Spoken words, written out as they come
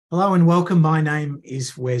Hello and welcome. My name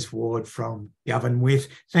is Wes Ward from Govern With.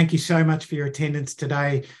 Thank you so much for your attendance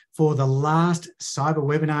today for the last cyber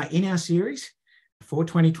webinar in our series for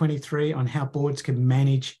 2023 on how boards can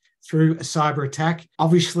manage through a cyber attack.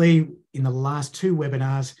 Obviously, in the last two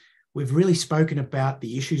webinars, we've really spoken about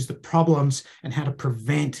the issues, the problems, and how to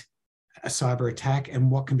prevent a cyber attack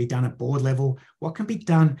and what can be done at board level, what can be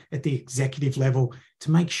done at the executive level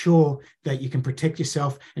to make sure that you can protect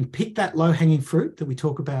yourself and pick that low-hanging fruit that we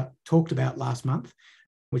talked about last month,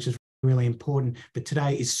 which is really important. But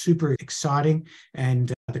today is super exciting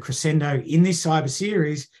and the crescendo in this cyber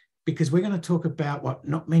series, because we're going to talk about what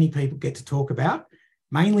not many people get to talk about,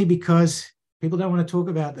 mainly because people don't want to talk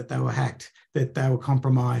about that they were hacked, that they were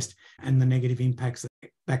compromised, and the negative impacts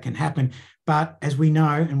that can happen. But as we know,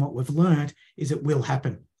 and what we've learned, is it will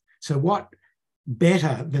happen. So what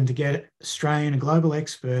better than to get Australian and global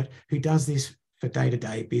expert who does this for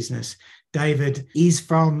day-to-day business. David is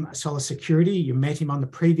from Solus Security. You met him on the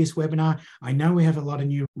previous webinar. I know we have a lot of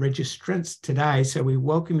new registrants today, so we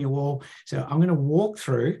welcome you all. So I'm going to walk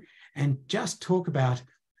through and just talk about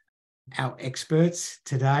our experts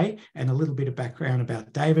today and a little bit of background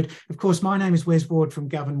about David. Of course, my name is Wes Ward from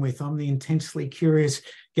Govern With. I'm the intensely curious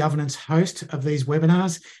governance host of these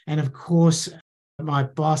webinars. And of course, my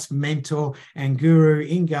boss, mentor, and guru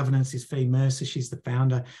in governance is Mercer. She's the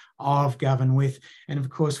founder of Govern With. And of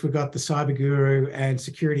course, we've got the cyber guru and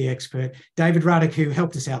security expert, David Rudduck, who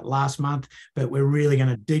helped us out last month. But we're really going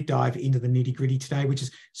to deep dive into the nitty-gritty today, which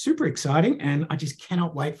is super exciting. And I just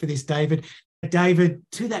cannot wait for this, David. David,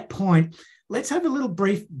 to that point, let's have a little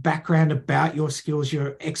brief background about your skills,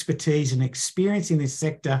 your expertise and experience in this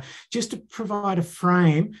sector, just to provide a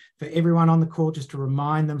frame for everyone on the call, just to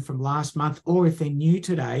remind them from last month, or if they're new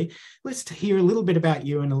today, let's hear a little bit about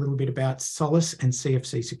you and a little bit about Solus and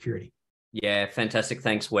CFC Security. Yeah, fantastic.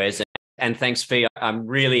 Thanks, Wes. And thanks, Fee. I'm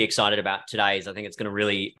really excited about today's. I think it's going to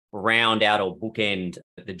really round out or bookend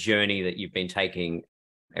the journey that you've been taking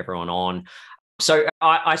everyone on. So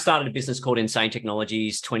I started a business called Insane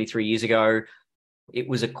Technologies 23 years ago. It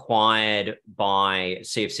was acquired by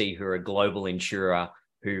CFC, who are a global insurer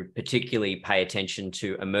who particularly pay attention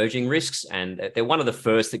to emerging risks. And they're one of the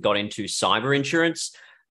first that got into cyber insurance.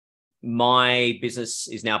 My business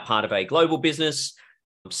is now part of a global business.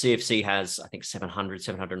 CFC has, I think,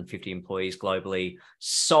 750 employees globally.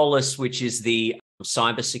 Solus, which is the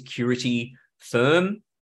cybersecurity firm,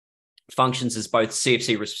 functions as both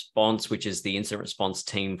CFC Response, which is the incident response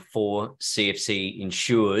team for CFC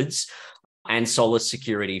insureds, and Solus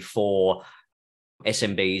Security for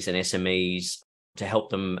SMBs and SMEs to help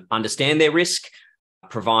them understand their risk,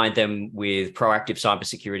 provide them with proactive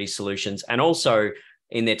cybersecurity solutions, and also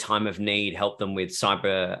in their time of need, help them with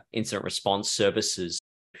cyber incident response services.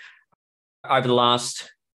 Over the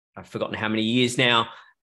last, I've forgotten how many years now,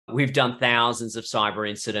 we've done thousands of cyber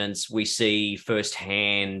incidents. We see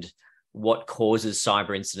firsthand what causes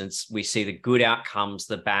cyber incidents. We see the good outcomes,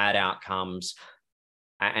 the bad outcomes.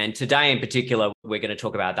 And today in particular, we're going to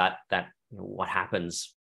talk about that what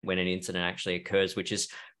happens when an incident actually occurs, which is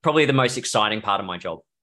probably the most exciting part of my job.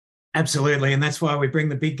 Absolutely. And that's why we bring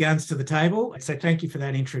the big guns to the table. So thank you for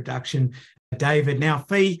that introduction, David. Now,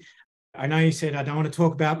 Fee, I know you said I don't want to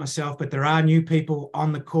talk about myself, but there are new people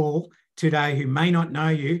on the call today who may not know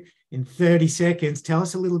you. In 30 seconds, tell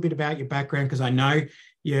us a little bit about your background, because I know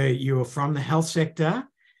you were from the health sector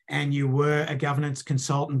and you were a governance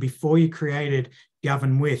consultant before you created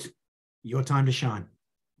Govern With. Your time to shine.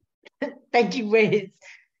 Thank you, Wes.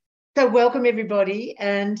 So welcome, everybody.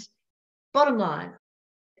 And bottom line,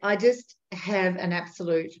 I just have an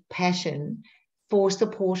absolute passion for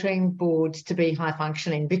supporting boards to be high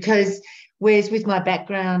functioning, because Wes, with my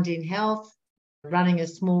background in health, running a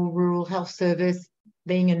small rural health service,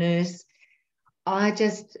 being a nurse, I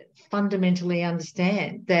just fundamentally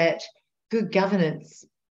understand that good governance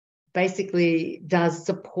basically does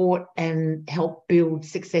support and help build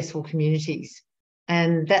successful communities.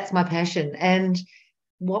 And that's my passion. And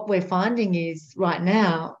what we're finding is right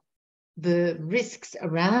now, the risks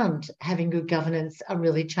around having good governance are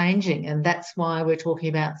really changing. And that's why we're talking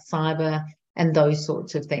about cyber and those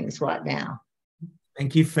sorts of things right now.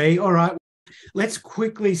 Thank you, Fee. All right, let's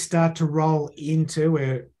quickly start to roll into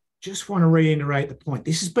where just want to reiterate the point.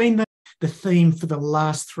 This has been the theme for the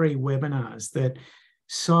last three webinars, that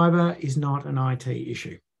cyber is not an IT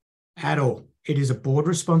issue at all. It is a board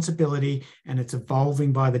responsibility and it's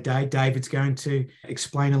evolving by the day. David's going to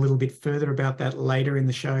explain a little bit further about that later in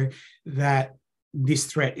the show, that this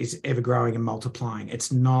threat is ever growing and multiplying.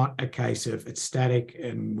 It's not a case of it's static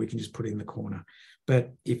and we can just put it in the corner.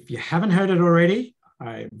 But if you haven't heard it already,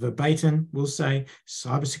 I verbatim will say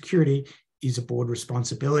cybersecurity is a board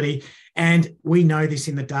responsibility. And we know this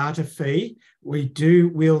in the data fee. We do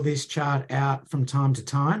wheel this chart out from time to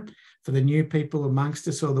time for the new people amongst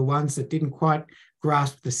us or the ones that didn't quite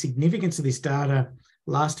grasp the significance of this data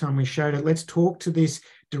last time we showed it. Let's talk to this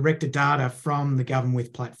director data from the Govern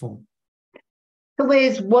With platform. So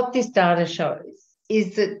Wes, what this data shows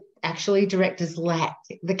is that actually directors lack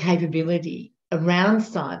the capability around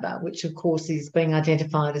cyber, which of course is being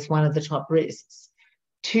identified as one of the top risks,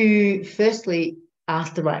 to firstly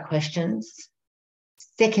ask the right questions,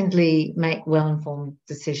 secondly, make well-informed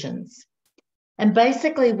decisions. And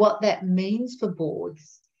basically what that means for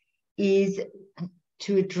boards is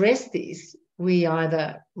to address this, we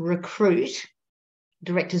either recruit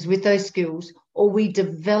directors with those skills or we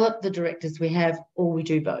develop the directors we have, or we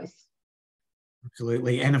do both.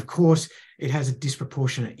 Absolutely. And of course, it has a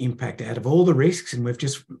disproportionate impact out of all the risks. And we've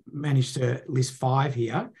just managed to list 5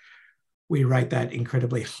 here. We rate that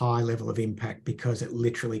incredibly high level of impact because it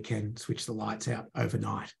literally can switch the lights out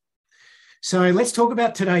overnight. So let's talk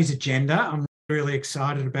about today's agenda. I'm really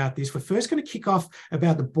excited about this. We're first going to kick off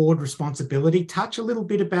about the board responsibility, touch a little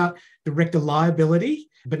bit about director liability,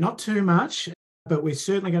 but not too much. But we're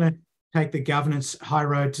certainly going to take the governance high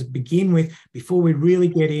road to begin with before we really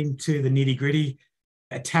get into the nitty-gritty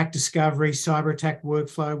attack discovery, cyber attack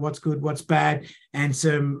workflow, what's good, what's bad, and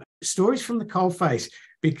some stories from the coalface.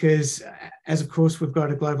 Because as of course, we've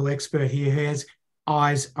got a global expert here who has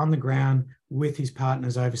eyes on the ground with his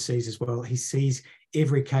partners overseas as well. He sees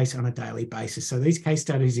every case on a daily basis. So these case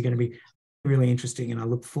studies are going to be really interesting. And I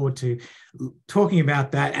look forward to talking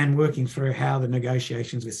about that and working through how the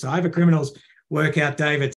negotiations with cyber criminals work out,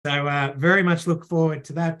 David. So very much look forward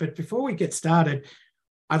to that. But before we get started,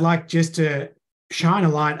 I'd like just to shine a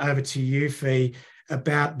light over to you, Fee,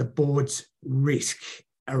 about the board's risk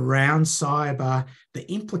around cyber, the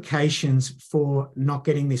implications for not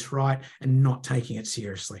getting this right and not taking it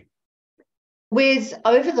seriously. Wes,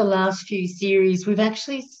 over the last few series, we've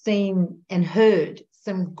actually seen and heard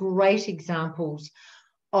some great examples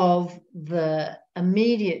of the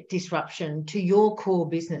immediate disruption to your core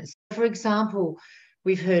business. For example,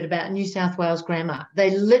 we've heard about New South Wales Grammar.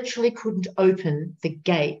 They literally couldn't open the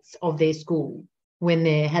gates of their school when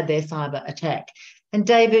they had their cyber attack. And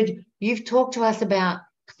David, you've talked to us about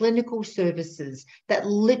clinical services that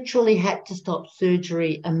literally had to stop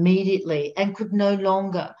surgery immediately and could no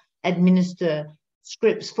longer administer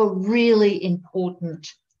scripts for really important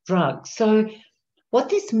drugs. So what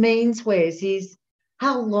this means, Wes, is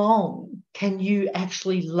how long can you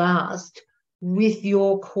actually last with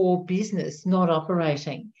your core business not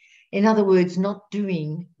operating? In other words, not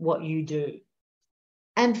doing what you do.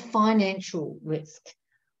 And financial risk.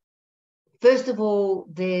 First of all,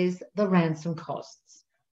 there's the ransom costs.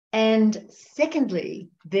 And secondly,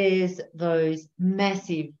 there's those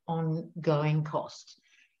massive ongoing costs.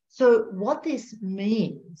 So what this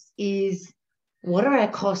means is, what are our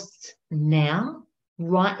costs now,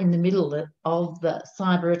 right in the middle of the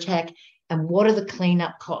cyber attack, and what are the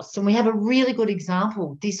cleanup costs? And we have a really good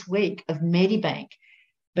example this week of Medibank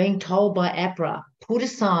being told by APRA, put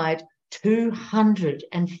aside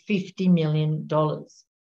 $250 million.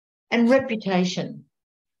 And reputation.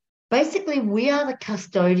 Basically, we are the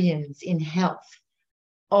custodians in health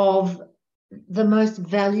of the most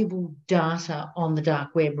valuable data on the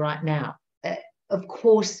dark web right now. Of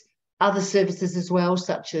course, other services as well,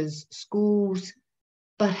 such as schools,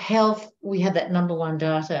 but health, we have that number one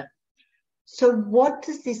data. So what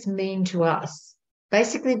does this mean to us?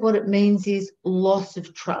 Basically, what it means is loss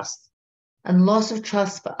of trust. And loss of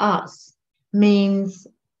trust for us means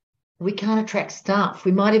we can't attract staff.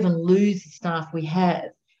 We might even lose the staff we have.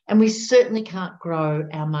 And we certainly can't grow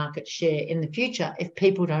our market share in the future if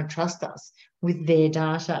people don't trust us with their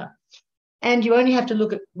data. And you only have to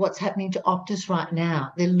look at what's happening to Optus right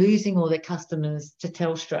now. They're losing all their customers to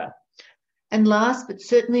Telstra. And last but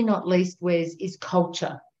certainly not least, Wes, is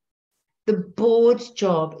culture. The board's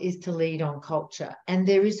job is to lead on culture. And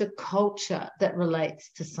there is a culture that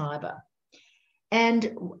relates to cyber.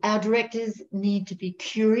 And our directors need to be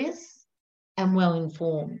curious and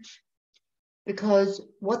well-informed, because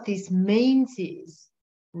what this means is,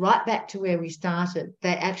 right back to where we started,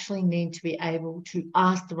 they actually need to be able to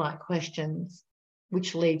ask the right questions,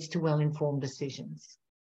 which leads to well-informed decisions.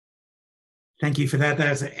 Thank you for that.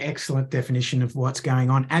 That's an excellent definition of what's going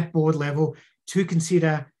on at board level to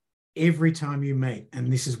consider every time you meet.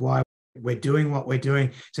 And this is why we're doing what we're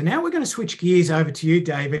doing. So now we're going to switch gears over to you,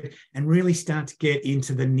 David, and really start to get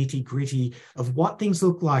into the nitty-gritty of what things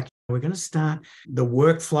look like. We're going to start the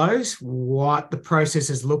workflows, what the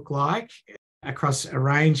processes look like across a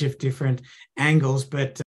range of different angles.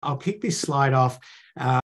 But I'll kick this slide off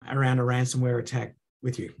around a ransomware attack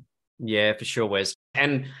with you? Yeah, for sure, Wes.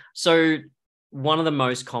 And so one of the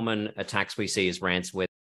most common attacks we see is ransomware.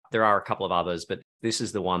 There are a couple of others, but this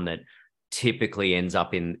is the one that typically ends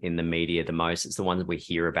up in the media the most. It's the one that we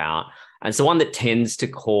hear about. And it's the one that tends to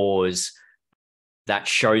cause that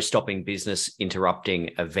show-stopping, business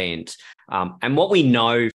interrupting event. And what we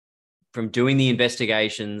know from doing the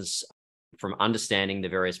investigations, from understanding the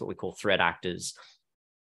various what we call threat actors,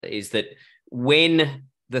 is that when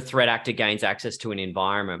the threat actor gains access to an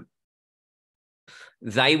environment,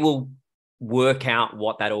 they will work out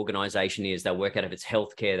what that organization is. They'll work out if it's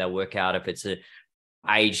healthcare, they'll work out if it's a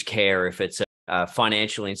aged care, if it's a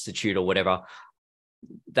financial institute or whatever.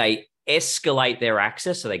 They escalate their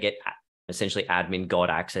access, so they get essentially admin god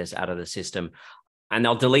access out of the system, and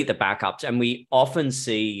they'll delete the backups. And we often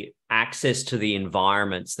see access to the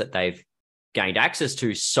environments that they've gained access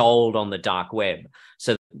to sold on the dark web.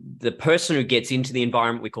 So the person who gets into the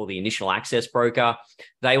environment, we call the initial access broker,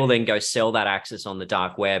 they will then go sell that access on the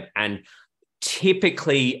dark web. And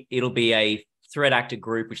typically it'll be a threat actor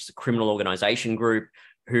group, which is a criminal organization group,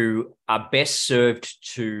 who are best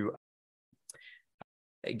served to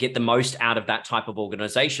get the most out of that type of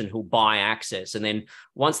organization, who'll buy access. And then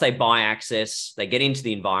once they buy access, they get into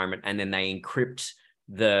the environment and then they encrypt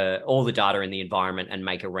all the data in the environment and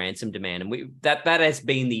make a ransom demand. And that has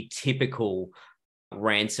been the typical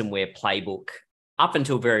ransomware playbook up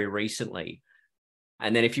until very recently.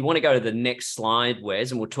 And then if you want to go to the next slide,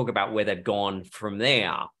 Wes, and we'll talk about where they've gone from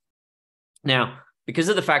there. Now, because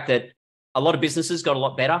of the fact that a lot of businesses got a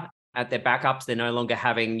lot better at their backups, they're no longer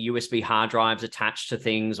having USB hard drives attached to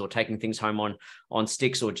things or taking things home on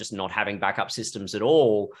sticks, or just not having backup systems at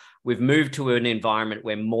all. We've moved to an environment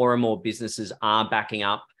where more and more businesses are backing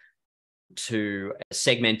up to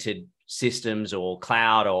segmented systems or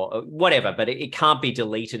cloud or whatever, but it can't be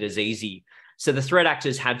deleted as easy. So the threat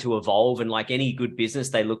actors had to evolve, and like any good business,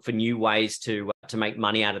 they look for new ways to make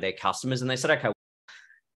money out of their customers. And they said, okay,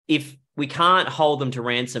 if we can't hold them to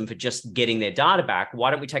ransom for just getting their data back,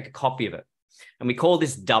 why don't we take a copy of it? And we call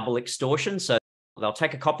this double extortion. So they'll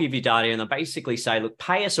take a copy of your data and they'll basically say, look,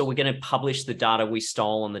 pay us or we're going to publish the data we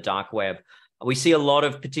stole on the dark web. We see a lot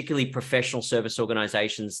of particularly professional service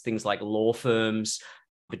organizations, things like law firms,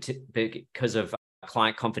 because of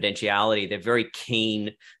client confidentiality, they're very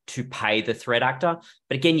keen to pay the threat actor.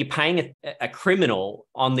 But again, you're paying a criminal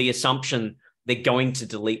on the assumption they're going to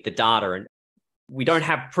delete the data. And we don't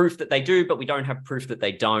have proof that they do, but we don't have proof that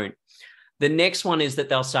they don't. The next one is that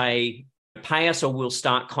they'll say, pay us or we'll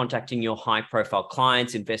start contacting your high-profile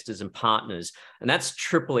clients, investors, and partners. And that's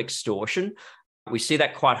triple extortion. We see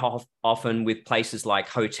that quite often with places like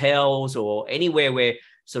hotels or anywhere where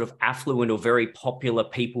sort of affluent or very popular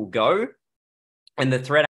people go. And the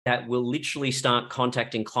threat that will literally start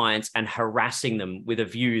contacting clients and harassing them with a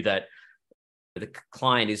view that the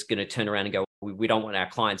client is going to turn around and go, we don't want our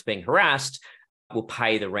clients being harassed, we'll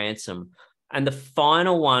pay the ransom. And the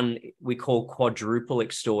final one we call quadruple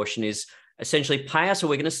extortion is essentially pay us or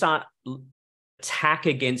we're going to start attack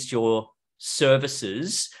against your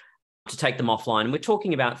services to take them offline. And we're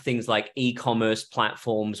talking about things like e-commerce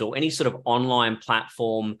platforms or any sort of online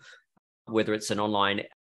platform, whether it's an online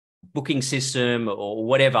booking system or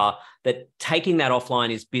whatever, that taking that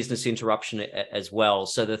offline is business interruption as well.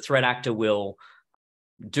 So the threat actor will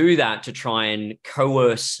do that to try and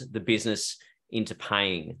coerce the business into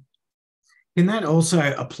paying. Can that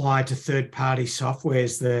also apply to third-party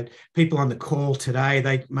softwares that people on the call today,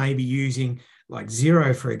 they may be using like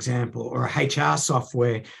Xero, for example, or a HR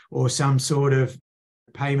software or some sort of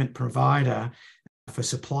payment provider for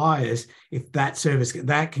suppliers? If that service,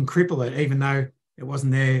 that can cripple it, even though it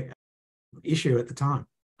wasn't their issue at the time.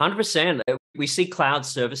 100%. We see cloud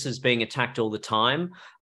services being attacked all the time.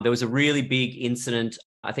 There was a really big incident,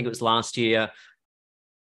 I think it was last year,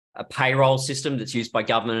 a payroll system that's used by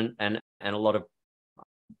government and a lot of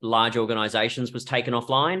large organizations was taken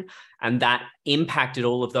offline, and that impacted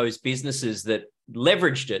all of those businesses that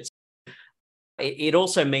leveraged it. It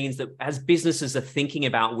also means that as businesses are thinking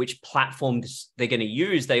about which platforms they're going to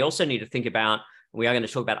use, they also need to think about, we are going to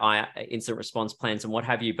talk about incident response plans and what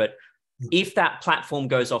have you, but if that platform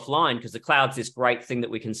goes offline, because the cloud's this great thing that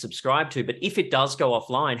we can subscribe to, but if it does go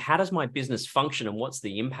offline, how does my business function and what's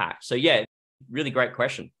the impact? So yeah, really great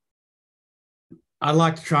question. I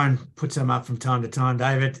like to try and put some up from time to time,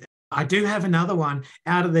 David. I do have another one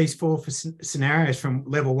out of these four scenarios from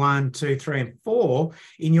level 1, 2, 3, and 4.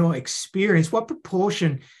 In your experience, what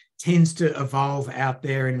proportion tends to evolve out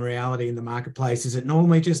there in reality in the marketplace? Is it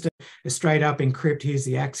normally just a straight up encrypt, here's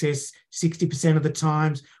the access 60% of the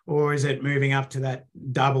times, or is it moving up to that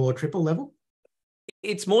double or triple level?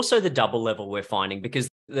 It's more so the double level we're finding, because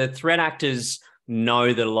The threat actors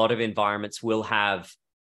know that a lot of environments will have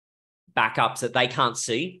backups that they can't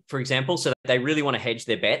see, for example, so they really want to hedge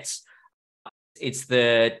their bets. It's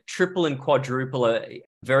the triple and quadruple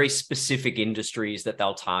very specific industries that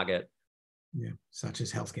they'll target. Yeah, such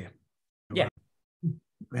as healthcare. Yeah.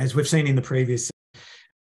 As we've seen in the previous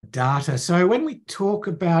data. So when we talk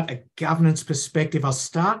about a governance perspective, I'll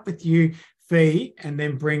start with you, Fee, and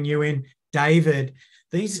then bring you in, David.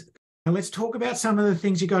 Let's talk about some of the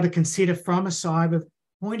things you got to consider from a cyber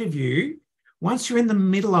point of view once you're in the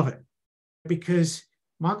middle of it, because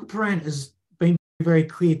Michael Parent has been very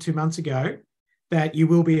clear 2 months ago that you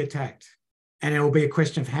will be attacked, and it will be a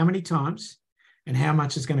question of how many times and how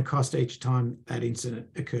much it's going to cost each time that incident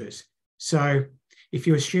occurs. So if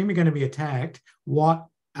you assume you're going to be attacked, what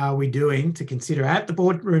are we doing to consider at the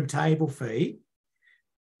boardroom table, Fee?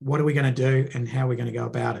 What are we going to do and how are we going to go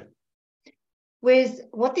about it? Wes,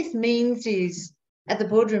 what this means is at the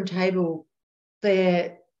boardroom table,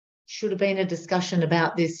 there should have been a discussion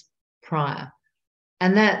about this prior,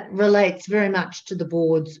 and that relates very much to the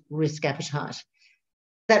board's risk appetite.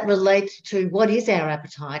 That relates to what is our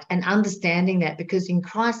appetite and understanding that, because in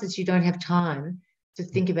crisis, you don't have time to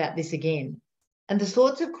think about this again. And the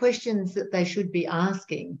sorts of questions that they should be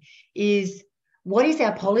asking is, what is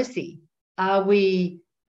our policy? Are we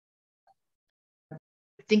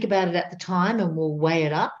think about it at the time and we'll weigh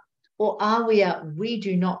it up? Or are we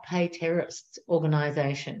do not pay terrorists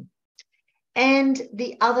organisation? And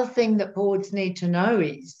the other thing that boards need to know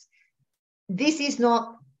is this is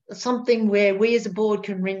not something where we as a board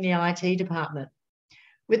can ring the IT department.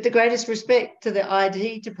 With the greatest respect to the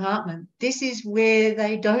IT department, this is where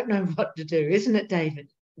they don't know what to do, isn't it, David?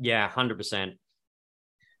 Yeah, 100%.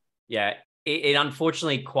 Yeah, it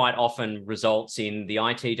unfortunately quite often results in the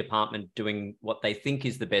IT department doing what they think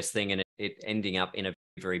is the best thing and it ending up in a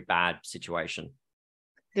very bad situation.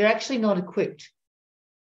 They're actually not equipped.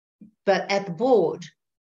 But at the board,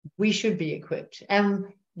 we should be equipped, and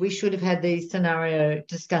we should have had these scenario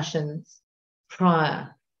discussions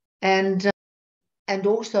prior. And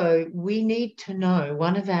also we need to know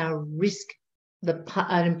one of our risk,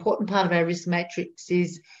 an important part of our risk matrix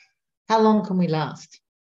is how long can we last?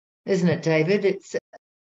 Isn't it, David? It's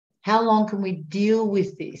how long can we deal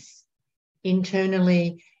with this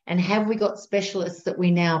internally, and have we got specialists that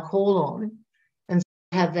we now call on and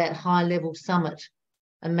have that high-level summit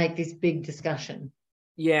and make this big discussion?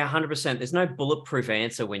 Yeah, 100%. There's no bulletproof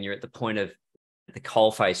answer when you're at the point of the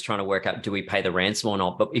coalface trying to work out, do we pay the ransom or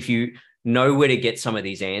not? But if you know where to get some of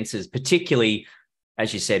these answers, particularly,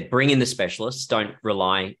 as you said, bring in the specialists, don't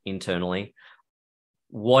rely internally.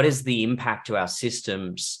 What is the impact to our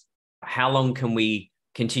systems? How long can we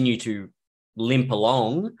continue to limp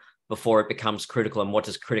along before it becomes critical? And what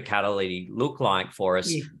does criticality look like for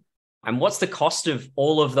us? Yeah. And what's the cost of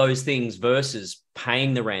all of those things versus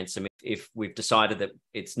paying the ransom if we've decided that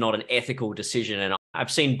it's not an ethical decision? And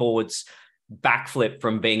I've seen boards backflip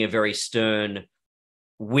from being a very stern,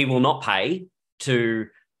 we will not pay, to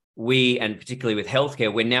we, and particularly with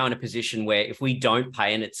healthcare, we're now in a position where if we don't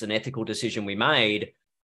pay and it's an ethical decision we made,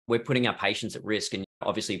 we're putting our patients at risk. And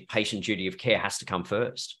obviously patient duty of care has to come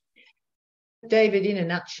first. David, in a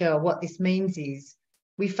nutshell, what this means is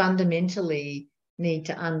we fundamentally need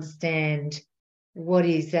to understand what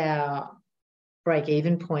is our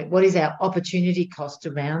break-even point, what is our opportunity cost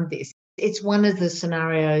around this. It's one of the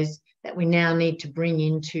scenarios that we now need to bring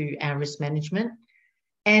into our risk management.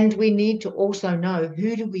 And we need to also know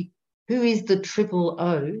who is the triple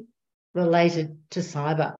O related to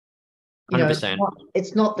cyber. 100%.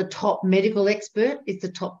 It's not the top medical expert, it's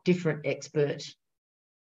the top different expert.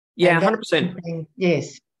 Yeah, 100%.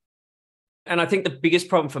 Yes. And I think the biggest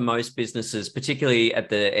problem for most businesses, particularly at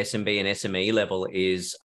the SMB and SME level,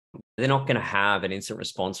 is they're not going to have an incident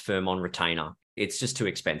response firm on retainer. It's just too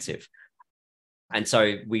expensive. And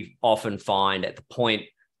so we often find at the point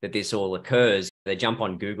that this all occurs, they jump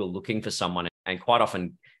on Google looking for someone and quite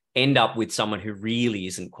often end up with someone who really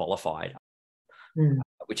isn't qualified,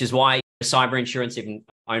 which is why cyber insurance, even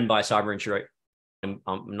owned by a cyber insurer, I'm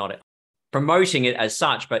not promoting it as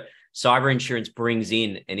such, but cyber insurance brings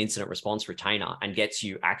in an incident response retainer and gets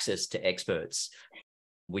you access to experts,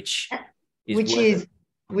 which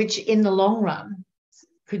in the long run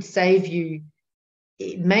could save you.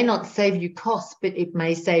 It may not save you costs, but it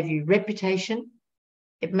may save you reputation.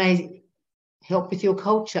 It may help with your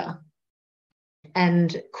culture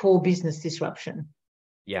and core business disruption.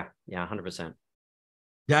 Yeah, 100%.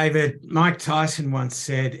 David, Mike Tyson once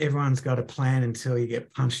said, everyone's got a plan until you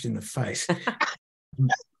get punched in the face. I've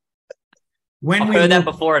heard that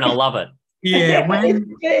before and I love it. Yeah,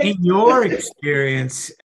 when in your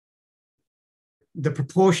experience, the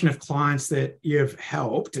proportion of clients that you've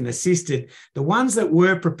helped and assisted, the ones that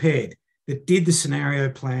were prepared, that did the scenario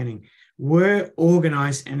planning, were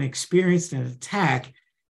organized and experienced an attack,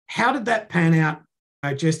 how did that pan out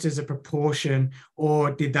just as a proportion,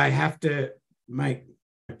 or did they have to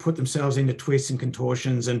put themselves into twists and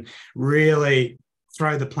contortions and really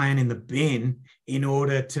throw the plan in the bin in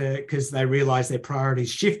order to, because they realized their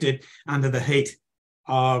priorities shifted under the heat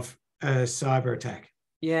of a cyber attack?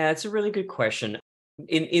 Yeah, it's a really good question.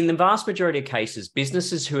 In the vast majority of cases,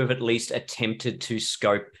 businesses who have at least attempted to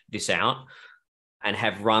scope this out and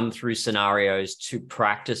have run through scenarios to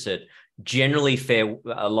practice it generally fare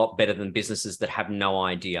a lot better than businesses that have no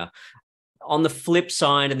idea. On the flip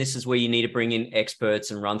side, and this is where you need to bring in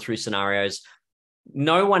experts and run through scenarios,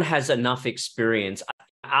 no one has enough experience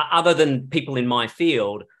other than people in my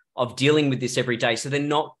field of dealing with this every day. So they're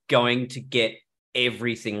not going to get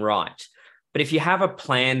everything right. But if you have a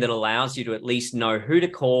plan that allows you to at least know who to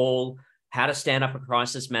call, how to stand up a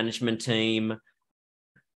crisis management team,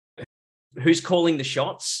 who's calling the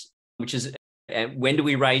shots, which is when do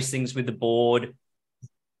we raise things with the board,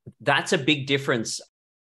 that's a big difference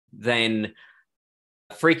than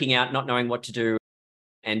freaking out, not knowing what to do,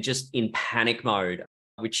 and just in panic mode,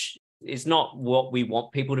 which is not what we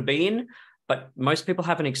want people to be in. But most people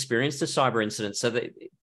haven't experienced a cyber incident, so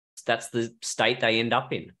that's the state they end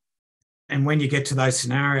up in. And when you get to those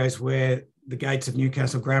scenarios where the gates of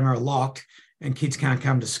Newcastle Grammar are locked and kids can't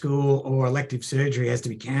come to school or elective surgery has to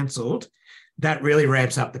be cancelled, that really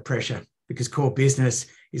ramps up the pressure because core business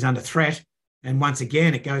is under threat. And once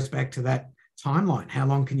again, it goes back to that timeline. How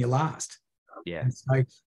long can you last? Yeah. And so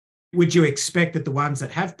would you expect that the ones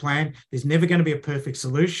that have planned, there's never going to be a perfect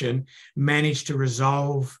solution, manage to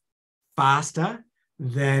resolve faster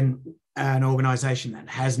than an organisation that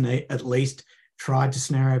hasn't at least tried to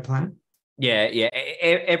scenario plan? Yeah.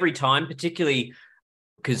 Every time, particularly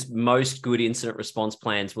because most good incident response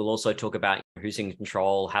plans will also talk about who's in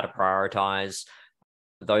control, how to prioritize,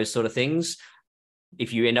 those sort of things.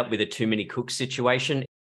 If you end up with a too many cooks situation,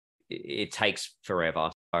 it takes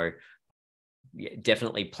forever. So yeah,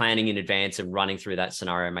 definitely planning in advance and running through that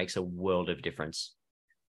scenario makes a world of difference.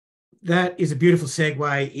 That is a beautiful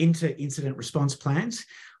segue into incident response plans.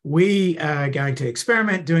 We are going to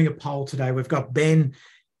experiment doing a poll today. We've got Ben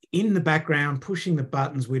in the background pushing the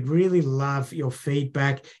buttons. We'd really love your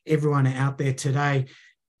feedback, everyone out there today.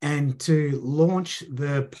 And to launch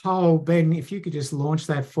the poll, Ben, if you could just launch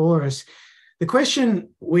that for us. The question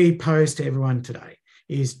we pose to everyone today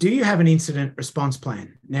is, do you have an incident response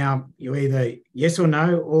plan? Now, you're either yes or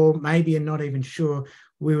no, or maybe you're not even sure.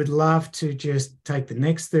 We would love to just take the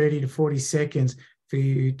next 30 to 40 seconds for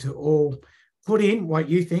you to all put in what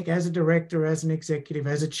you think as a director, as an executive,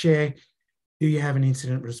 as a chair. Do you have an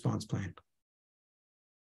incident response plan?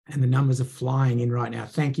 And the numbers are flying in right now.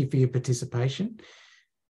 Thank you for your participation.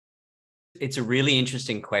 It's a really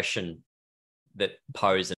interesting question that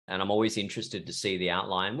posed, and I'm always interested to see the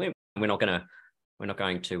outline. We're not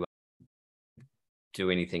going to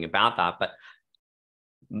do anything about that, but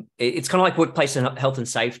it's kind of like workplace and health and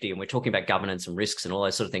safety, and we're talking about governance and risks and all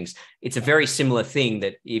those sort of things. It's a very similar thing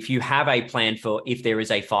that if you have a plan for if there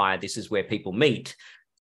is a fire, this is where people meet,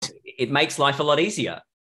 it makes life a lot easier.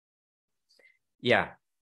 Yeah.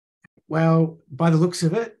 Well, by the looks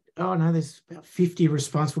of it, oh no, there's about 50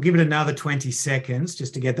 response. We'll give it another 20 seconds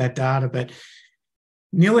just to get that data, but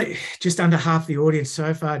nearly just under half the audience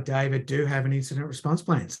so far, David, do have an incident response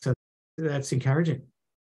plan. So that's encouraging.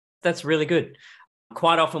 That's really good.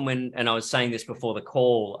 Quite often and I was saying this before the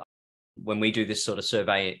call, when we do this sort of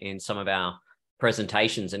survey in some of our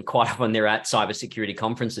presentations, and quite often they're at cybersecurity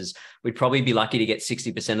conferences, we'd probably be lucky to get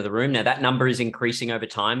 60% of the room. Now that number is increasing over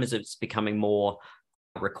time as it's becoming more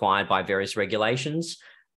required by various regulations.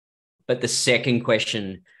 But the second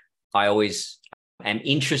question I always am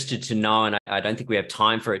interested to know, and I don't think we have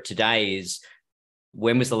time for it today, is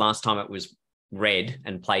when was the last time it was read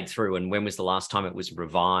and played through, and when was the last time it was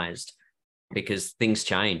revised? Because things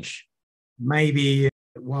change. Maybe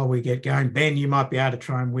while we get going, Ben, you might be able to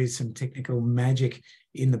try and whiz some technical magic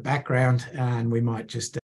in the background, and we might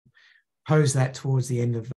just pose that towards the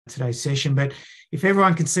end of today's session. But if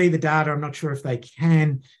everyone can see the data, I'm not sure if they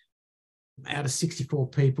can. Out of 64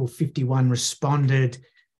 people, 51 responded.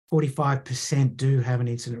 45% do have an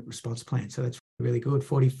incident response plan. So that's really good.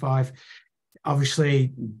 45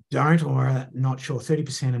 obviously don't or are not sure.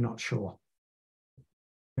 30% are not sure.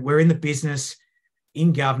 We're in the business,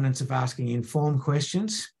 in governance, of asking informed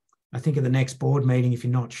questions. I think at the next board meeting, if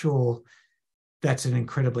you're not sure, that's an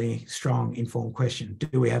incredibly strong informed question.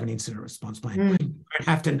 Do we have an incident response plan? You don't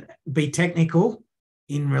have to be technical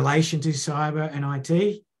in relation to cyber and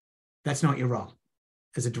IT. That's not your role.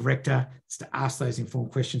 as a director is to ask those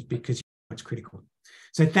informed questions because it's critical.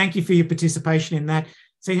 So thank you for your participation in that.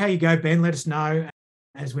 See how you go, Ben. Let us know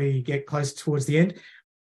as we get close towards the end.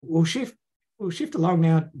 We'll shift along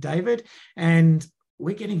now, David, and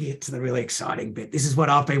we're getting to get to the really exciting bit. This is what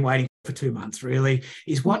I've been waiting for 2 months, really,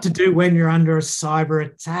 is what to do when you're under a cyber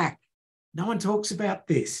attack. No one talks about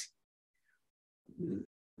this.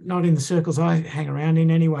 Not in the circles I hang around in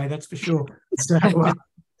anyway, that's for sure. So,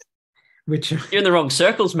 which you're in the wrong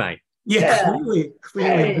circles, mate. Yeah.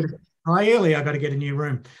 Clearly. Clearly, I got to get a new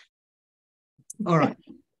room. All right.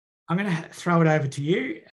 I'm going to throw it over to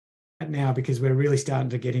you now because we're really starting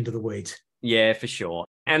to get into the weeds. Yeah, for sure.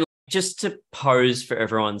 And just to pose for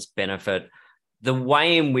everyone's benefit, the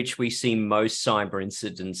way in which we see most cyber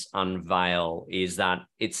incidents unveil is that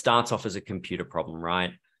it starts off as a computer problem,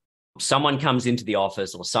 right? Someone comes into the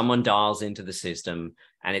office or someone dials into the system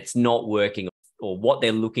and it's not working, or what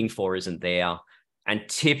they're looking for isn't there. And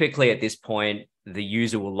typically at this point, the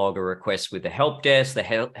user will log a request with the help desk. The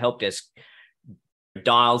help desk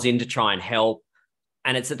dials in to try and help.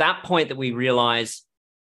 And it's at that point that we realize,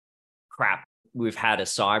 crap, we've had a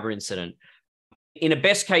cyber incident. In a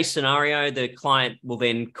best case scenario, the client will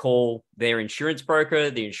then call their insurance broker.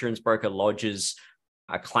 The insurance broker lodges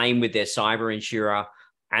a claim with their cyber insurer,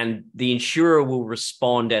 and the insurer will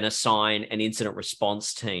respond and assign an incident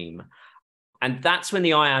response team. And that's when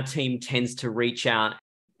the IR team tends to reach out,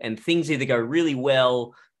 and things either go really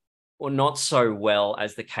well or not so well,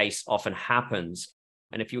 as the case often happens.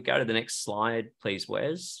 And if you go to the next slide, please,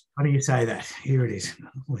 Wes. How do you say that? Here it is.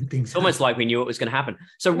 When things it's almost like we knew it was going to happen.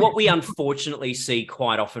 So what we unfortunately see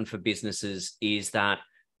quite often for businesses is that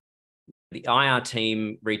the IR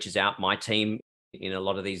team reaches out, my team in a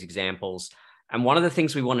lot of these examples. And one of the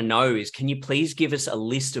things we want to know is, can you please give us a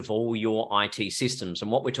list of all your IT systems?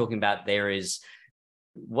 And what we're talking about there is,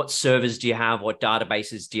 what servers do you have? What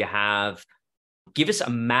databases do you have? Give us a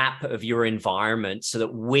map of your environment so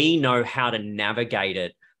that we know how to navigate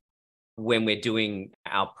it when we're doing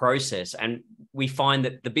our process. And we find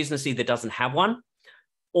that the business either doesn't have one,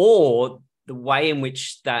 or the way in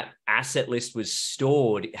which that asset list was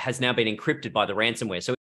stored has now been encrypted by the ransomware.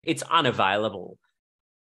 So it's unavailable,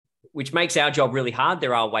 which makes our job really hard.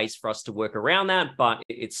 There are ways for us to work around that, but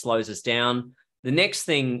it slows us down. The next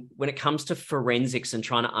thing, when it comes to forensics and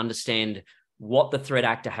trying to understand what the threat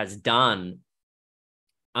actor has done,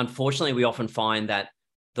 unfortunately, we often find that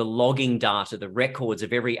the logging data, the records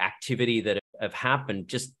of every activity that have happened,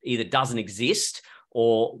 just either doesn't exist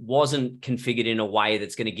or wasn't configured in a way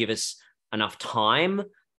that's going to give us enough time.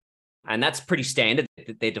 And that's pretty standard,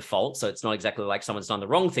 their default. So it's not exactly like someone's done the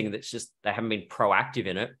wrong thing. That's just they haven't been proactive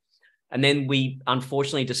in it. And then we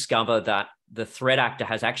unfortunately discover that the threat actor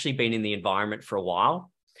has actually been in the environment for a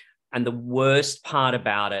while. And the worst part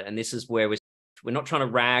about it, and this is where we're not trying to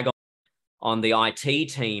rag on the IT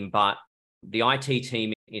team, but the IT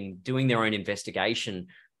team, in doing their own investigation,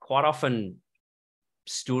 quite often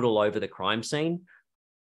stood all over the crime scene.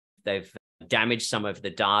 They've damaged some of the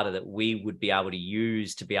data that we would be able to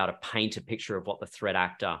use to be able to paint a picture of what the threat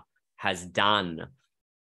actor has done.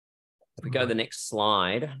 If we go to the next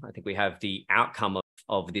slide, I think we have the outcome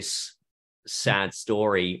of this sad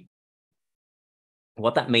story.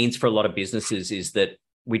 What that means for a lot of businesses is that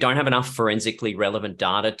we don't have enough forensically relevant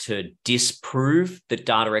data to disprove that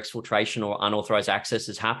data exfiltration or unauthorized access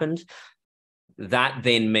has happened. That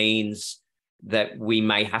then means that we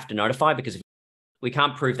may have to notify, because if we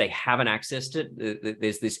can't prove they haven't accessed it,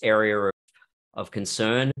 there's this area of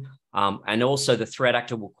concern. And also the threat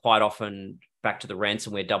actor will quite often, back to the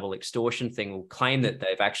ransomware double extortion thing, will claim that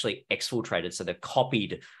they've actually exfiltrated. So they've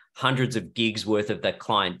copied hundreds of gigs worth of the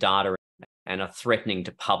client data and are threatening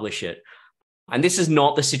to publish it. And this is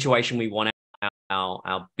not the situation we want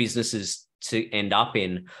our businesses to end up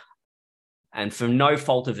in. And for no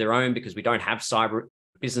fault of their own, because we don't have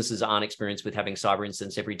businesses aren't experienced with having cyber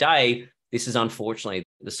incidents every day. This is unfortunately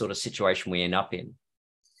the sort of situation we end up in.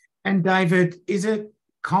 And David, is it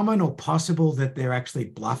common or possible that they're actually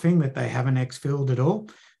bluffing, that they haven't exfilled at all?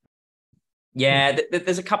 Yeah,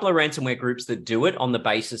 there's a couple of ransomware groups that do it on the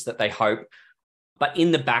basis that they hope. But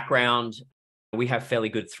in the background, we have fairly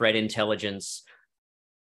good threat intelligence.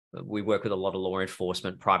 We work with a lot of law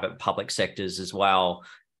enforcement, private and public sectors as well.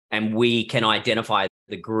 And we can identify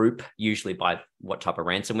the group usually by what type of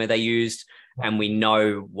ransomware they used. And we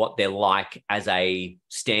know what they're like as a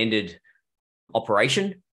standard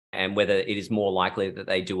operation and whether it is more likely that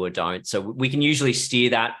they do or don't. So we can usually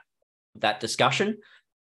steer that discussion.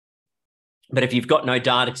 But if you've got no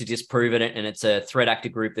data to disprove it, and it's a threat actor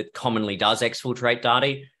group that commonly does exfiltrate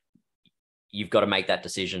data, you've got to make that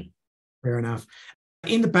decision. Fair enough.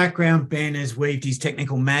 In the background, Ben has weaved his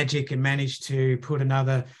technical magic and managed to put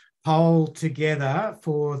another poll together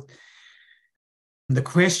for the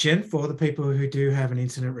question for the people who do have an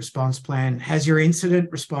incident response plan. Has your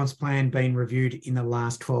incident response plan been reviewed in the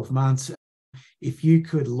last 12 months? If you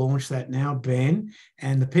could launch that now, Ben,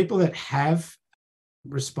 and the people that have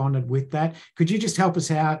responded with that, could you just help us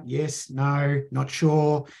out? Yes, no, not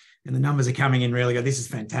sure. And the numbers are coming in really good. This is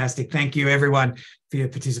fantastic. Thank you, everyone, for your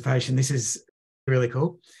participation. This is really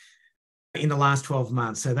cool. In the last 12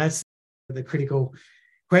 months. So that's the critical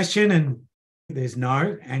question. And there's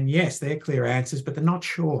no, and yes, they're clear answers, but they're not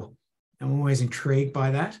sure. I'm always intrigued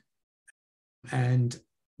by that. And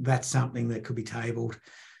that's something that could be tabled,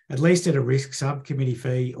 at least at a risk subcommittee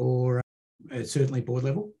fee or certainly board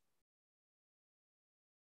level.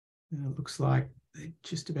 It looks like they're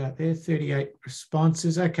just about there, 38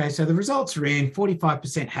 responses. Okay, so the results are in.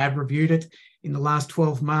 45% have reviewed it in the last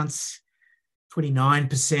 12 months,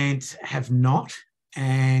 29% have not,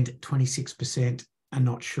 and 26% are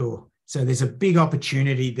not sure. So there's a big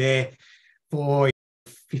opportunity there for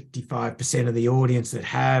 55% of the audience that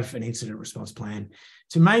have an incident response plan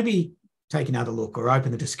to maybe take another look or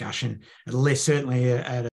open the discussion, at least certainly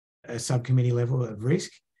at a subcommittee level of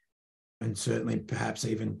risk, and certainly perhaps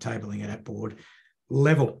even tabling it at board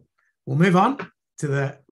level. We'll move on to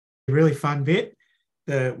the really fun bit,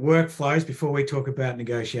 the workflows, before we talk about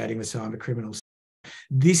negotiating with cyber criminals.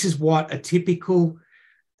 This is what a typical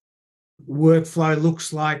workflow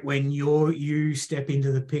looks like when you step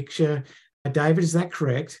into the picture. David, is that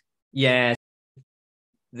correct? Yeah.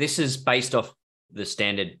 This is based off the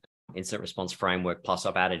standard incident response framework, plus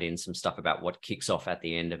I've added in some stuff about what kicks off at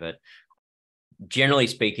the end of it. Generally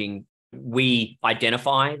speaking, we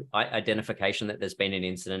identification that there's been an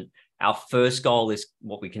incident. Our first goal is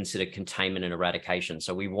what we consider containment and eradication.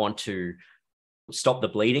 So we want to stop the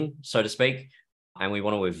bleeding, so to speak, and we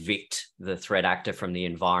want to evict the threat actor from the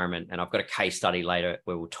environment. And I've got a case study later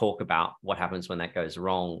where we'll talk about what happens when that goes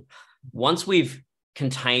wrong. Once we've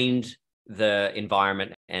contained the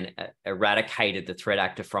environment and eradicated the threat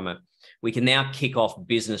actor from it, we can now kick off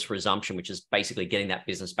business resumption, which is basically getting that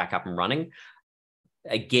business back up and running.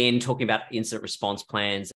 Again, talking about incident response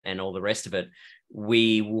plans and all the rest of it,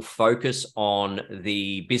 we will focus on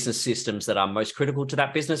the business systems that are most critical to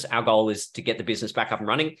that business. Our goal is to get the business back up and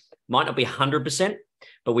running. Might not be 100%,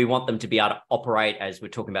 but we want them to be able to operate, as we're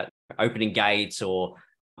talking about opening gates or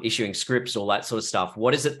issuing scripts, all that sort of stuff.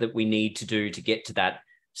 What is it that we need to do to get to that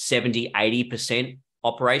 70, 80%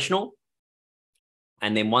 operational?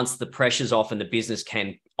 And then once the pressure's off and the business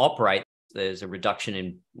can operate, there's a reduction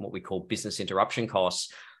in what we call business interruption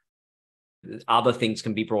costs. Other things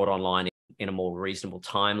can be brought online in a more reasonable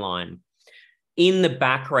timeline. In the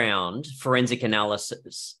background, forensic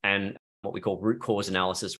analysis and what we call root cause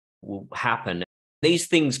analysis will happen. These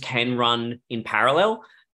things can run in parallel.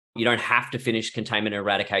 You don't have to finish containment and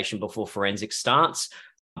eradication before forensics starts,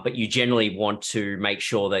 but you generally want to make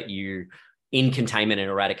sure that you, in containment and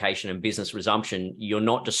eradication and business resumption, you're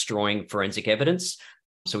not destroying forensic evidence.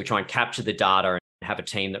 So we try and capture the data and have a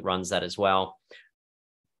team that runs that as well.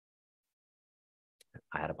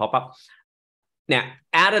 I had a pop-up. Now,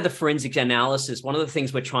 out of the forensic analysis, one of the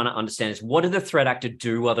things we're trying to understand is what do the threat actor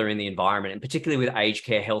do while they're in the environment, and particularly with aged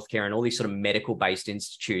care, healthcare, and all these sort of medical-based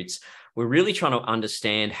institutes. We're really trying to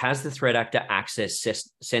understand, has the threat actor accessed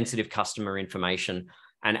sensitive customer information?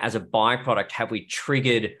 And as a byproduct, have we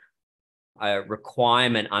triggered a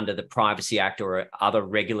requirement under the Privacy Act or other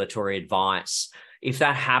regulatory advice? If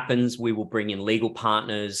that happens, we will bring in legal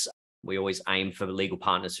partners. We always aim for legal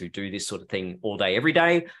partners who do this sort of thing all day, every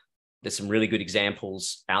day. There's some really good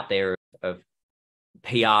examples out there of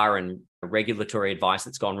PR and regulatory advice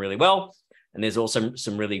that's gone really well. And there's also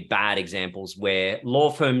some really bad examples where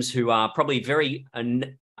law firms who are probably very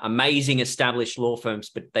amazing established law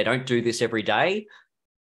firms, but they don't do this every day,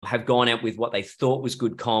 have gone out with what they thought was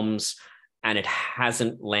good comms, and it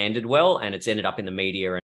hasn't landed well, and it's ended up in the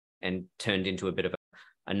media and turned into a bit of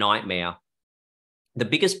a nightmare. The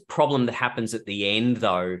biggest problem that happens at the end,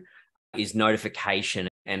 though, is notification.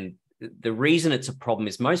 And the reason it's a problem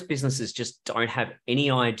is most businesses just don't have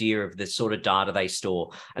any idea of the sort of data they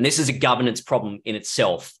store. And this is a governance problem in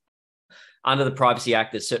itself. Under the Privacy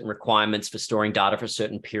Act, there's certain requirements for storing data for a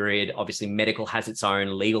certain period. Obviously, medical has its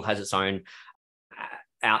own, legal has its own.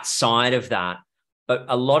 Outside of that, but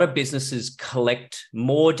a lot of businesses collect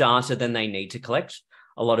more data than they need to collect.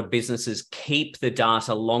 A lot of businesses keep the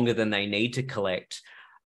data longer than they need to collect.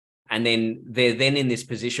 And then they're then in this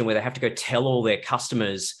position where they have to go tell all their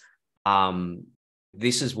customers,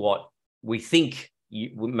 this is what we think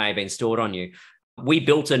may have been stored on you. We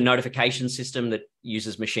built a notification system that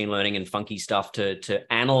uses machine learning and funky stuff to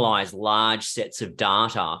analyze large sets of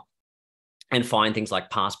data and find things like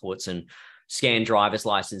passports and scan driver's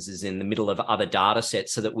licenses in the middle of other data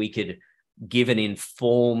sets so that we could give an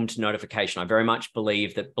informed notification. I very much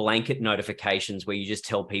believe that blanket notifications where you just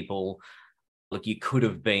tell people, look, you could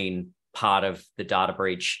have been part of the data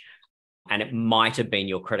breach and it might have been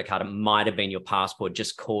your credit card, it might have been your passport,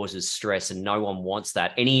 just causes stress, and no one wants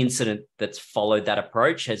that. Any incident that's followed that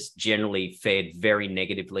approach has generally fared very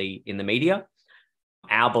negatively in the media.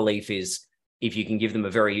 Our belief is if you can give them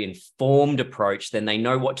a very informed approach, then they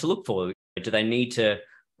know what to look for. Do they need to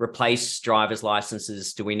replace driver's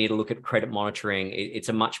licenses? Do we need to look at credit monitoring? It's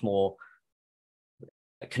a much more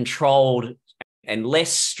controlled and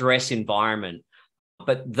less stress environment.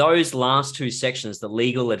 But those last two sections, the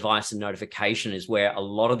legal advice and notification, is where a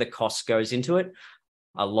lot of the cost goes into it.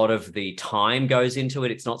 A lot of the time goes into it.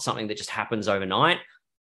 It's not something that just happens overnight.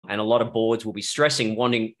 And a lot of boards will be stressing,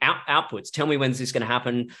 wanting outputs. Tell me when's this going to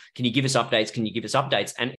happen? Can you give us updates? Can you give us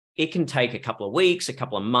updates? And it can take a couple of weeks, a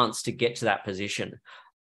couple of months to get to that position.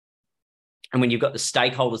 And when you've got the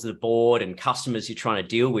stakeholders of the board and customers you're trying to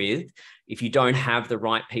deal with, if you don't have the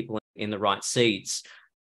right people in the right seats,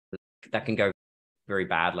 that can go very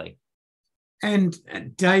badly. And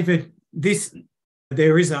David,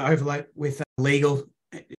 there is an overlap with legal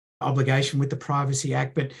obligation with the Privacy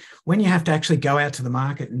Act, but when you have to actually go out to the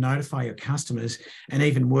market and notify your customers, and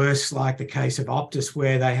even worse, like the case of Optus,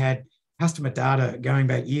 where they had customer data going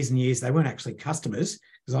back years and years, they weren't actually customers,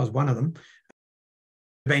 because I was one of them,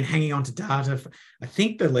 been hanging on to data. I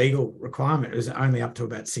think the legal requirement is only up to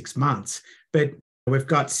about 6 months, but we've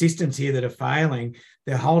got systems here that are failing.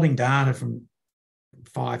 They're holding data from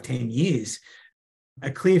 5-10 years,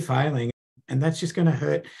 a clear failing, and that's just going to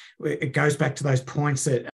hurt. It goes back to those points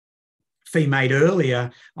that Fee made earlier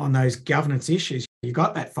on those governance issues. You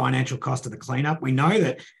got that financial cost of the cleanup. We know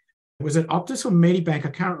that, was it Optus or Medibank? I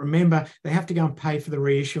can't remember. They have to go and pay for the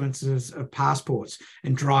reissuances of passports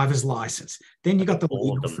and driver's license. Then you got the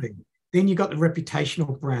legal fee. Then you got the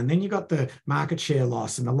reputational brand. Then you got the market share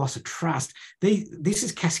loss and the loss of trust. This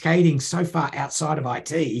is cascading so far outside of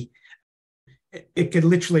IT. It could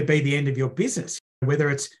literally be the end of your business, whether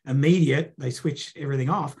it's immediate, they switch everything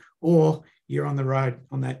off, or you're on the road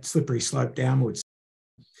on that slippery slope downwards.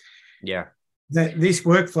 Yeah. This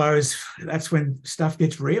workflow that's when stuff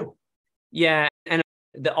gets real. Yeah. And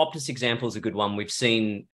the Optus example is a good one. We've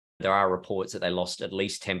seen there are reports that they lost at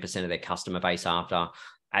least 10% of their customer base after.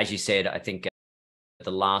 As you said, I think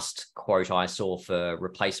the last quote I saw for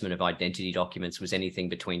replacement of identity documents was anything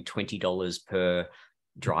between $20 per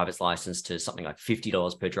driver's license to something like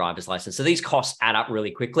 $50 per driver's license. So these costs add up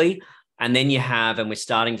really quickly. And then you have, and we're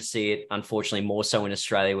starting to see it, unfortunately, more so in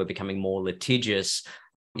Australia, we're becoming more litigious.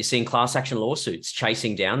 You're seeing class action lawsuits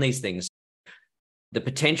chasing down these things. The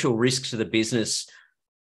potential risk to the business,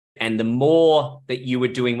 and the more that you were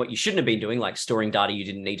doing what you shouldn't have been doing, like storing data you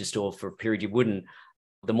didn't need to store for a period you wouldn't,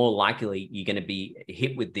 the more likely you're going to be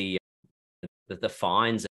hit with the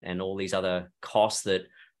fines and all these other costs that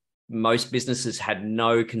most businesses had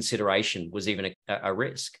no consideration was even a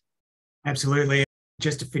risk. Absolutely.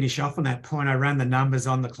 Just to finish off on that point, I ran the numbers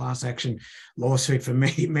on the class action lawsuit for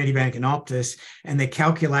Medibank and Optus, and they're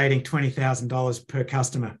calculating $20,000 per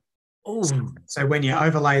customer. So when you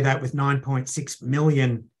overlay that with 9.6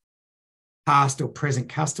 million past or present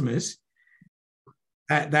customers,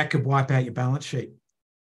 that could wipe out your balance sheet.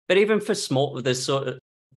 But even for small, there's sort of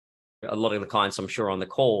a lot of the clients I'm sure on the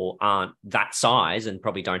call aren't that size and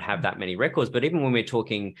probably don't have that many records. But even when we're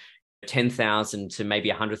talking 10,000 to maybe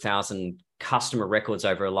 100,000 customer records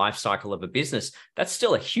over a life cycle of a business, that's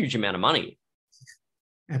still a huge amount of money.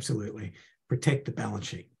 Absolutely. Protect the balance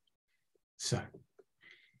sheet. So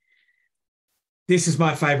this is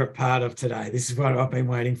my favorite part of today. This is what I've been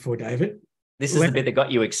waiting for, David. This is the bit that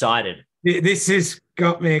got you excited. This has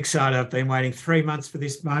got me excited. I've been waiting 3 months for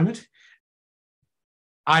this moment.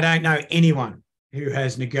 I don't know anyone who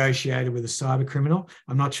has negotiated with a cyber criminal.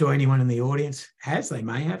 I'm not sure anyone in the audience has. They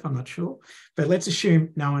may have, I'm not sure. But let's assume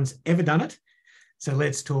no one's ever done it. So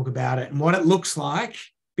let's talk about it and what it looks like,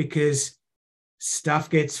 because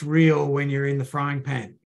stuff gets real when you're in the frying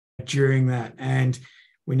pan during that. And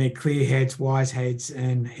we need clear heads, wise heads,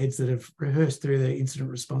 and heads that have rehearsed through the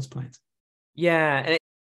incident response plans. Yeah, and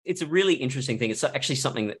it's a really interesting thing. It's actually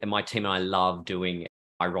something that my team and I love doing,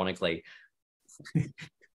 ironically.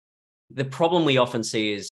 The problem we often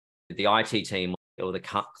see is the IT team or the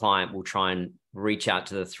client will try and reach out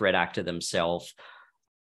to the threat actor themselves.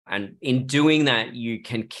 And in doing that, you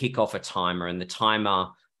can kick off a timer, and the timer,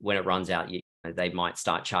 when it runs out, they might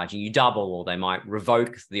start charging you double, or they might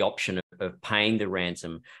revoke the option of paying the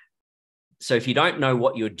ransom. So if you don't know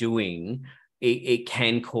what you're doing, it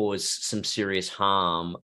can cause some serious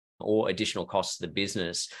harm or additional costs to the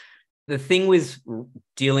business. The thing with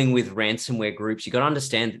dealing with ransomware groups, you've got to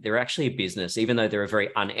understand that they're actually a business, even though they're a very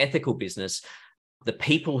unethical business. The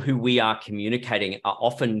people who we are communicating are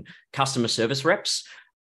often customer service reps.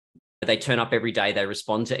 They turn up every day, they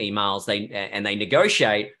respond to emails, and they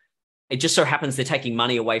negotiate. It just so happens they're taking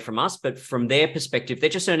money away from us, but from their perspective, they're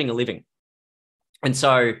just earning a living. And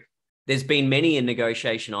so there's been many a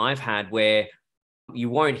negotiation I've had where you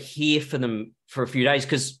won't hear from them for a few days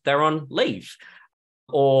because they're on leave,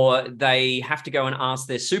 or they have to go and ask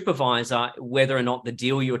their supervisor whether or not the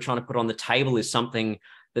deal you're trying to put on the table is something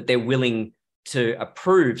that they're willing to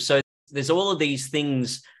approve. So there's all of these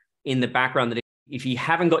things in the background that if you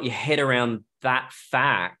haven't got your head around that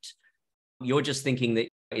fact, you're just thinking that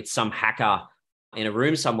it's some hacker in a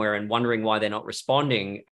room somewhere and wondering why they're not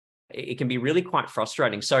responding. It can be really quite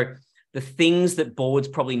frustrating. So the things that boards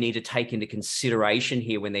probably need to take into consideration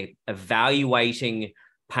here when they're evaluating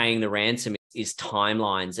paying the ransom is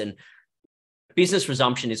timelines. And business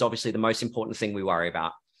resumption is obviously the most important thing we worry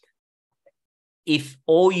about. If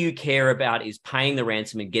all you care about is paying the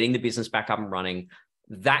ransom and getting the business back up and running,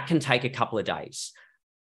 that can take a couple of days.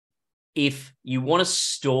 If you want to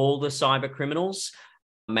stall the cyber criminals,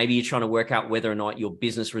 maybe you're trying to work out whether or not your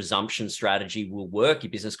business resumption strategy will work,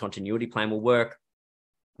 your business continuity plan will work.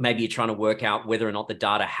 Maybe you're trying to work out whether or not the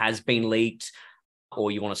data has been leaked,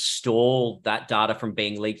 or you want to stall that data from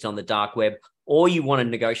being leaked on the dark web, or you want to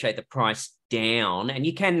negotiate the price down. And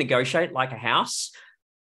you can negotiate like a house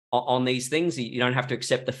on these things. You don't have to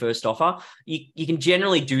accept the first offer. You can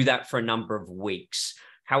generally do that for a number of weeks.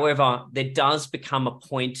 However, there does become a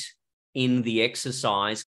point in the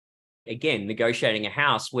exercise, again, negotiating a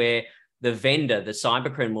house, where the vendor, the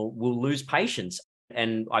cyber criminal, will lose patience.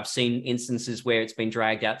 And I've seen instances where it's been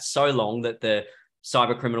dragged out so long that the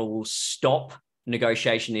cyber criminal will stop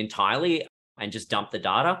negotiation entirely and just dump the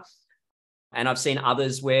data. And I've seen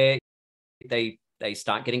others where they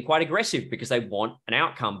start getting quite aggressive because they want an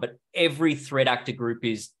outcome. But every threat actor group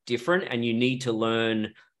is different, and you need to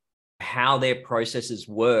learn how their processes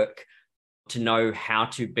work to know how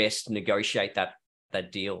to best negotiate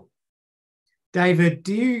that deal. David,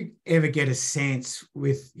 do you ever get a sense,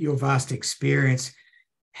 with your vast experience,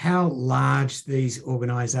 how large these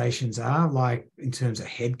organizations are, like in terms of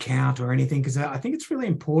headcount or anything? Because I think it's really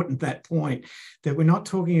important, that point, that we're not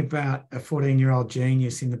talking about a 14-year-old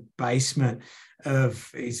genius in the basement of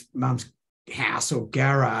his mum's house or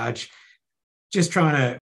garage just trying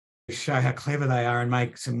to show how clever they are and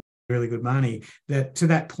make some really good money. That, to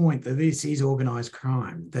that point, that this is organized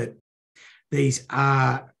crime, that these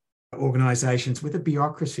are organizations with a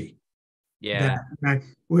bureaucracy. Yeah.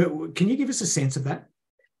 Can you give us a sense of that?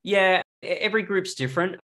 Yeah, every group's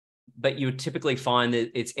different, but you would typically find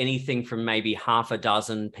that it's anything from maybe half a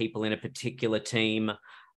dozen people in a particular team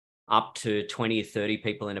up to 20 or 30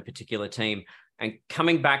 people in a particular team. And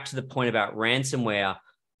coming back to the point about ransomware,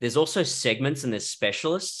 there's also segments and there's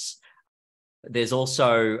specialists. There's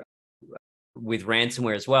also, with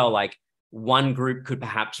ransomware as well, like one group could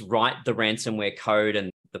perhaps write the ransomware code and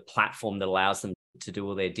the platform that allows them to do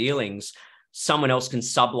all their dealings. Someone else can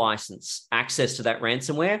sub-license access to that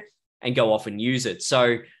ransomware and go off and use it.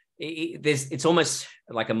 So it's almost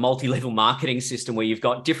like a multi-level marketing system where you've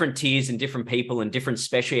got different tiers and different people and different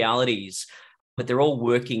specialities, but they're all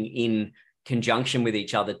working in conjunction with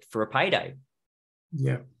each other for a payday.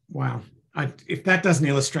 Yeah. Wow. If that doesn't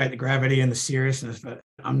illustrate the gravity and the seriousness, but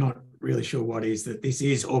I'm not really sure what is, that this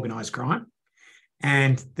is organized crime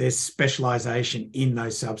and there's specialization in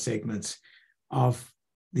those subsegments of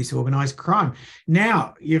this organised crime.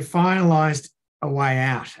 Now, you've finalised a way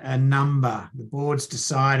out, a number. The board's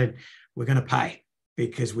decided we're going to pay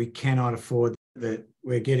because we cannot afford that.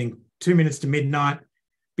 We're getting 2 minutes to midnight,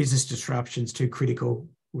 business disruption's too critical.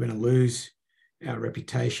 We're going to lose our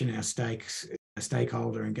reputation, our stakes, our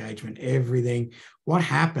stakeholder engagement, everything. What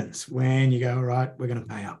happens when you go, all right, we're going to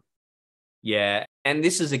pay up? Yeah. And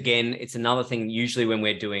this is, again, it's another thing usually when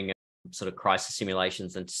we're doing sort of crisis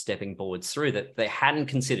simulations and stepping boards through that they hadn't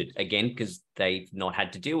considered, again, because they've not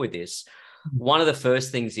had to deal with this. One of the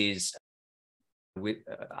first things is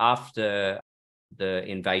after the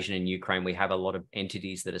invasion in Ukraine, we have a lot of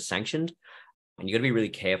entities that are sanctioned, and you've got to be really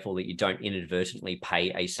careful that you don't inadvertently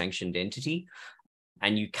pay a sanctioned entity.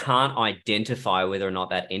 And you can't identify whether or not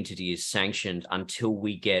that entity is sanctioned until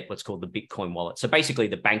we get what's called the Bitcoin wallet. So basically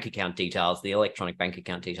the bank account details, the electronic bank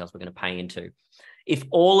account details we're going to pay into. If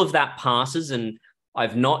all of that passes, and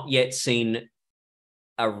I've not yet seen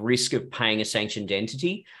a risk of paying a sanctioned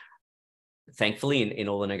entity, thankfully, in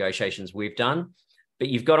all the negotiations we've done. But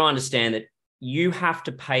you've got to understand that you have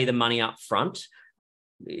to pay the money up front.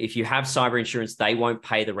 If you have cyber insurance, they won't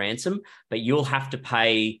pay the ransom, but you'll have to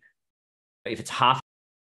pay, if it's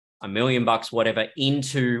 $500,000, whatever,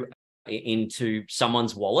 into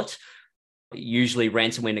someone's wallet. Usually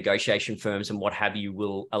ransomware negotiation firms and what have you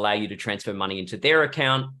will allow you to transfer money into their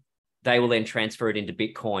account. They will then transfer it into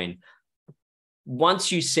Bitcoin.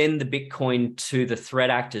 Once you send the Bitcoin to the threat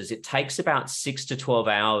actors, it takes about 6 to 12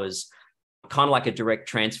 hours, kind of like a direct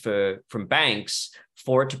transfer from banks,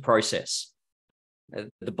 for it to process.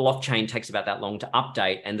 The blockchain takes about that long to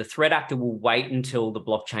update, and the threat actor will wait until the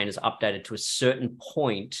blockchain is updated to a certain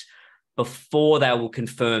point before they will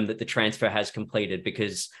confirm that the transfer has completed.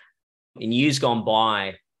 Because in years gone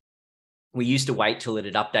by, we used to wait till it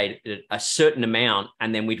had updated a certain amount,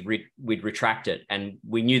 and then we'd retract it. And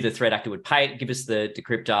we knew the threat actor would pay it, give us the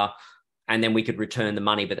decryptor, and then we could return the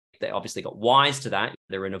money. But they obviously got wise to that.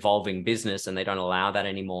 They're an evolving business and they don't allow that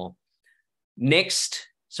anymore. Next,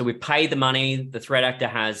 so we've paid the money. The threat actor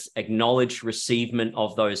has acknowledged receivement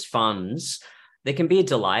of those funds. There can be a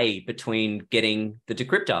delay between getting the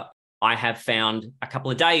decryptor. I have found a couple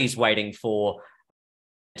of days waiting for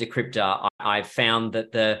decryptor. I've found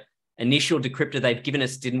that the initial decryptor they've given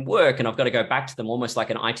us didn't work, and I've got to go back to them almost like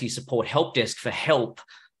an IT support help desk for help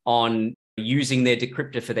on using their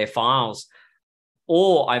decryptor for their files.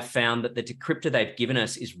 Or I've found that the decryptor they've given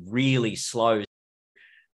us is really slow.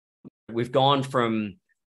 We've gone from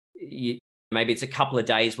maybe it's a couple of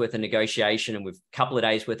days worth of negotiation and we've a couple of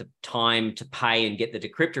days worth of time to pay and get the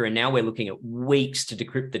decryptor, and now we're looking at weeks to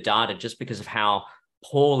decrypt the data just because of how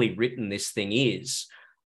poorly written this thing is.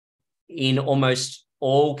 In almost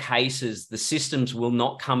all cases, the systems will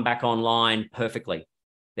not come back online perfectly.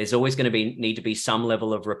 There's always going to need to be some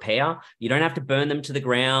level of repair. You don't have to burn them to the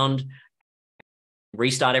ground,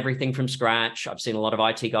 restart everything from scratch. I've seen a lot of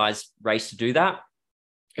IT guys race to do that.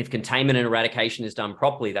 If containment and eradication is done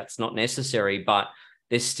properly, that's not necessary, but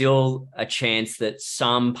there's still a chance that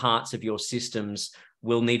some parts of your systems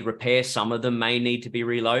will need repair. Some of them may need to be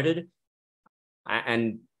reloaded.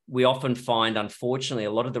 And we often find, unfortunately,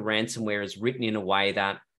 a lot of the ransomware is written in a way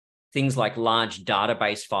that things like large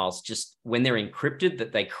database files, just when they're encrypted,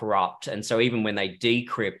 that they corrupt. And so even when they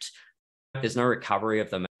decrypt, there's no recovery of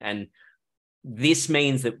them. And this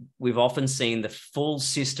means that we've often seen the full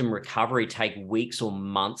system recovery take weeks or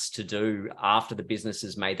months to do after the business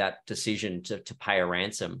has made that decision to pay a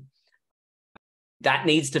ransom. That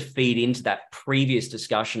needs to feed into that previous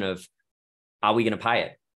discussion of, are we going to pay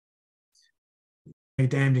it? You're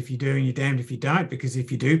damned if you do and you're damned if you don't, because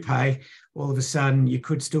if you do pay, all of a sudden you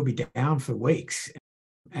could still be down for weeks.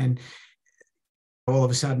 And all of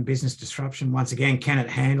a sudden business disruption, once again, can it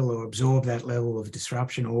handle or absorb that level of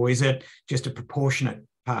disruption, or is it just a proportionate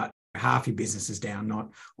part? Half your business is down, not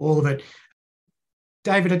all of it.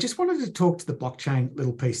 David, I just wanted to talk to the blockchain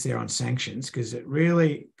little piece there on sanctions, because it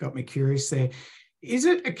really got me curious there. Is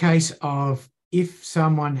it a case of if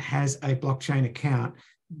someone has a blockchain account,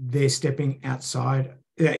 they're stepping outside,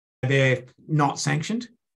 they're not sanctioned,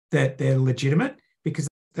 that they're legitimate? Because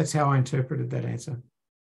that's how I interpreted that answer.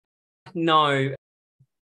 No.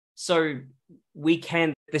 So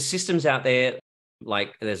there's systems out there,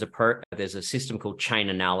 like there's a system called chain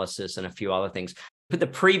analysis and a few other things. But the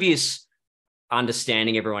previous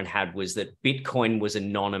understanding everyone had was that Bitcoin was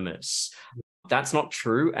anonymous. That's not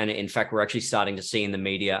true. And in fact, we're actually starting to see in the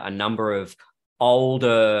media a number of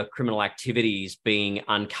older criminal activities being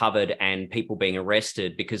uncovered and people being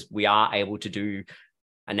arrested, because we are able to do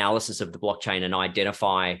analysis of the blockchain and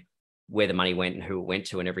identify where the money went and who it went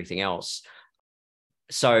to and everything else.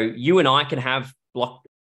 So you and I can have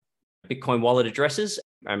Bitcoin wallet addresses.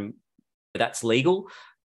 That's legal.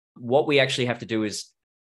 What we actually have to do is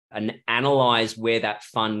analyze where that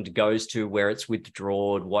fund goes to, where it's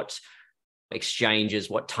withdrawn, what exchanges,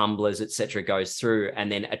 what tumblers, et cetera, goes through,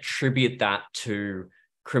 and then attribute that to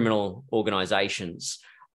criminal organizations.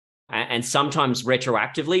 And sometimes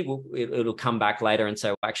retroactively, it'll come back later and say,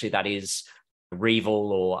 well, actually, that is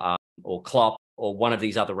Revil or Clop or one of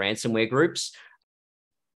these other ransomware groups.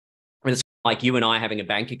 And it's like you and I having a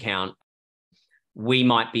bank account. We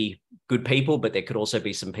might be good people, but there could also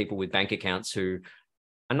be some people with bank accounts who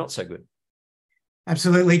are not so good.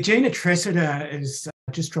 Absolutely. Gina Tressida has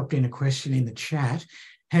just dropped in a question in the chat.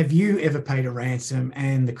 Have you ever paid a ransom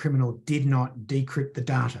and the criminal did not decrypt the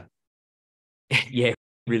data? Yeah,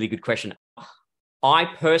 really good question. I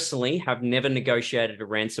personally have never negotiated a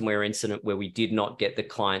ransomware incident where we did not get the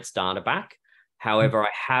client's data back. However, I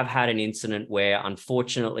have had an incident where,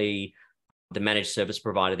 unfortunately, the managed service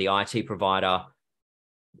provider, the IT provider,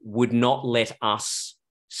 would not let us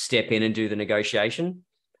step in and do the negotiation.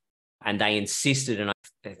 And they insisted, and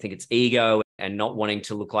I think it's ego and not wanting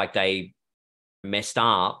to look like they messed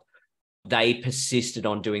up. They persisted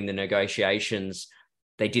on doing the negotiations.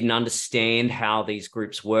 They didn't understand how these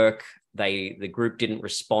groups work. The group didn't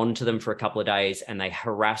respond to them for a couple of days, and they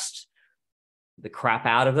harassed the crap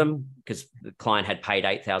out of them because the client had paid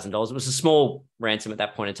 $8,000. It was a small ransom at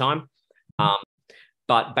that point in time.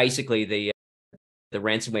 But basically the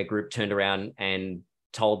ransomware group turned around and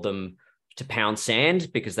told them to pound sand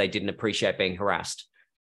because they didn't appreciate being harassed,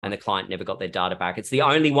 and the client never got their data back. It's the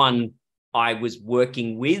only one I was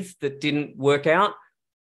working with that didn't work out,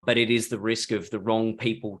 but it is the risk of the wrong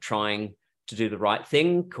people trying to do the right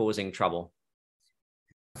thing, causing trouble.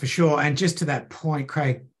 For sure. And just to that point,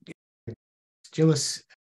 Craig, Gillis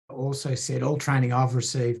also said, all training I've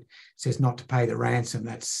received says not to pay the ransom.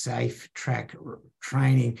 That's safe track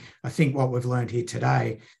training. I think what we've learned here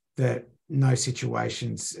today, that no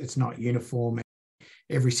situations, it's not uniform.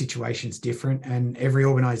 Every situation's different and every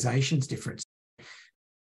organization's different.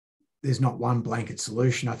 There's not one blanket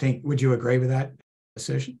solution. I think, would you agree with that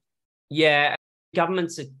assertion? Yeah,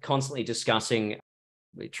 governments are constantly discussing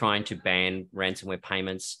trying to ban ransomware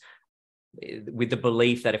payments with the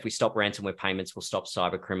belief that if we stop ransomware payments, we'll stop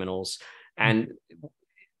cyber criminals. And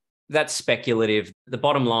that's speculative. The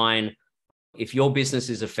bottom line, if your business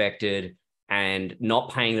is affected and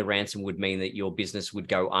not paying the ransom would mean that your business would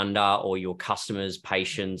go under, or your customers,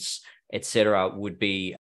 patients, etc., would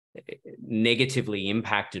be negatively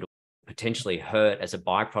impacted or potentially hurt as a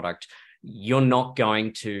byproduct, you're not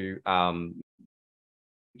going to,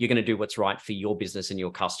 you're going to do what's right for your business and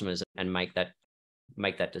your customers and make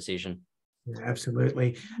that decision. Yeah,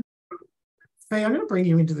 absolutely. Faye, I'm going to bring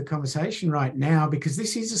you into the conversation right now because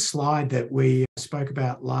this is a slide that we spoke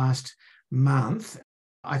about last month.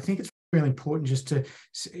 I think it's really important just to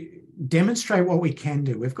demonstrate what we can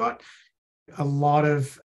do. We've got a lot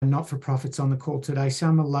of not-for-profits on the call today.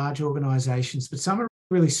 Some are large organisations, but some are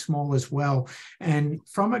really small as well. And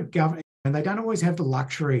from a government, and they don't always have the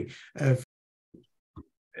luxury of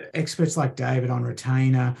experts like David on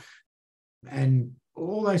retainer and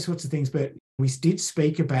all those sorts of things. But we did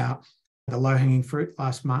speak about the low-hanging fruit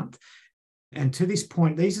last month. And to this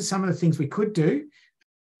point, these are some of the things we could do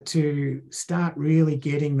to start really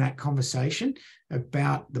getting that conversation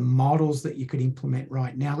about the models that you could implement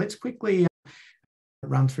right now. Let's quickly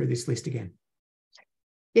run through this list again.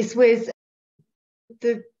 Yes, Wes,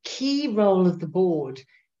 the key role of the board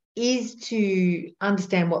is to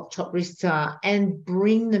understand what the top risks are and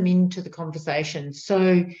bring them into the conversation.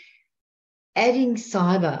 So adding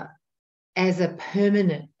cyber as a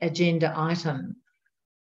permanent agenda item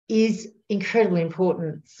is incredibly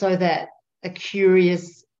important so that a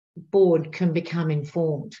curious board can become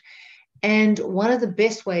informed. And one of the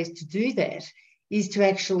best ways to do that is to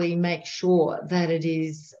actually make sure that it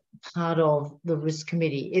is part of the risk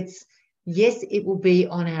committee. Yes, it will be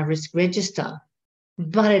on our risk register,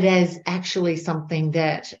 but it is actually something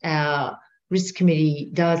that our risk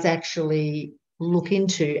committee does actually look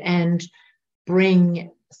into and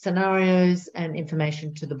bring scenarios and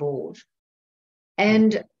information to the board.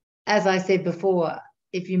 And as I said before,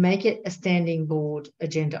 if you make it a standing board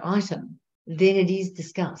agenda item, then it is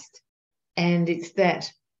discussed. And it's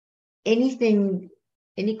that any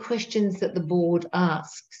questions that the board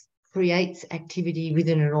asks creates activity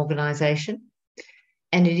within an organisation.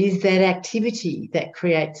 And it is that activity that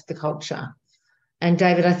creates the culture. And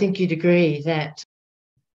David, I think you'd agree that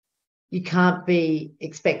you can't be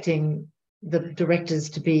expecting the directors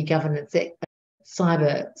to be governance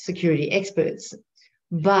cyber security experts,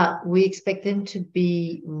 but we expect them to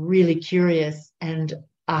be really curious and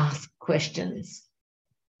ask questions.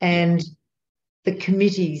 And the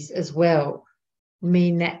committees as well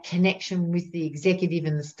mean that connection with the executive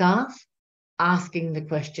and the staff, asking the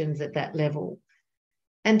questions at that level.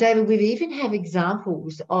 And David, we even have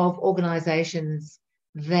examples of organisations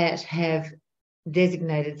that have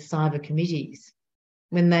designated cyber committees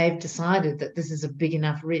when they've decided that this is a big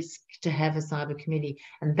enough risk to have a cyber committee.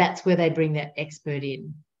 And that's where they bring that expert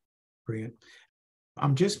in. Brilliant.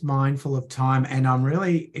 I'm just mindful of time and I'm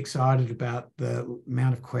really excited about the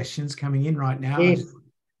amount of questions coming in right now. Yes.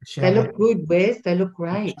 They look good, Wes. They look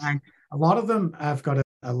great. A lot of them have got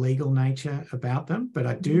a legal nature about them,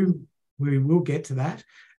 but we will get to that.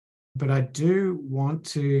 But I do want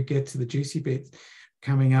to get to the juicy bit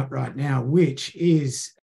coming up right now, which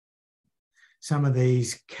is some of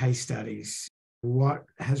these case studies. What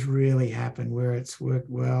has really happened, where it's worked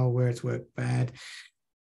well, where it's worked bad,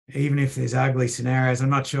 even if there's ugly scenarios. I'm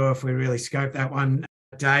not sure if we really scoped that one,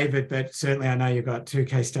 David, but certainly I know you've got two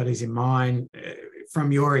case studies in mind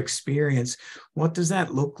from your experience, what does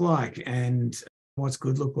that look like? And what's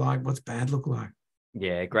good look like? What's bad look like?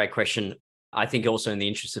 Yeah, great question. I think also in the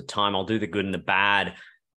interest of time, I'll do the good and the bad.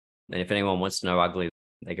 And if anyone wants to know ugly,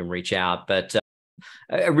 they can reach out. But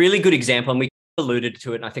a really good example, and we alluded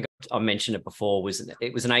to it, and I think I mentioned it before,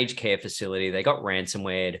 it was an aged care facility. They got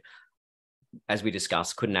ransomware, as we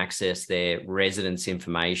discussed, couldn't access their residents'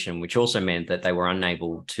 information, which also meant that they were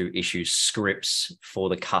unable to issue scripts for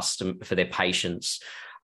their patients.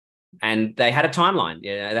 And they had a timeline.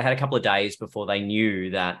 Yeah, they had a couple of days before they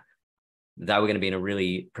knew that they were going to be in a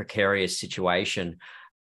really precarious situation.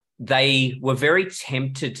 They were very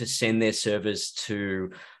tempted to send their servers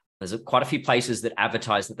to, there's quite a few places that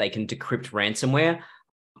advertise that they can decrypt ransomware.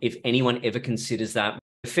 If anyone ever considers that,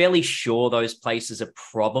 I'm fairly sure those places are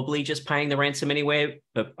probably just paying the ransom anywhere,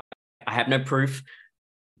 but I have no proof.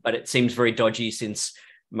 But it seems very dodgy since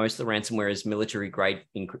most of the ransomware is military grade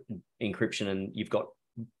encryption, and you've got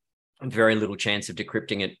very little chance of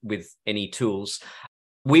decrypting it with any tools.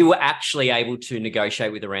 We were actually able to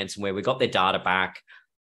negotiate with the ransomware. We got their data back.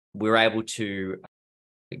 We were able to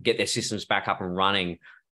get their systems back up and running.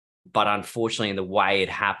 But unfortunately, in the way it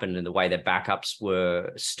happened and the way their backups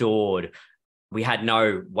were stored, we had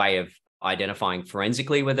no way of identifying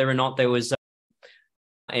forensically whether or not there was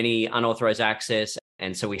any unauthorized access.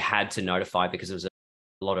 And so we had to notify because there was a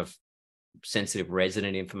lot of sensitive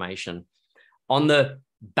resident information. On the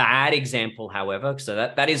bad example, however, so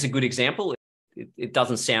that is a good example. It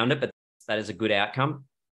doesn't sound it, but that is a good outcome.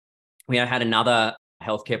 We had another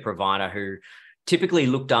healthcare provider who typically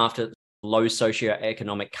looked after low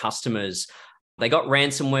socioeconomic customers. They got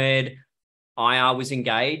ransomware. IR was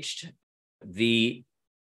engaged. The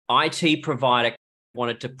IT provider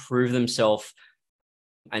wanted to prove themselves.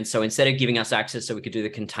 And so instead of giving us access so we could do the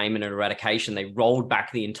containment and eradication, they rolled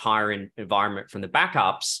back the entire environment from the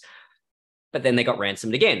backups, but then they got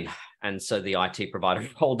ransomed again. And so the IT provider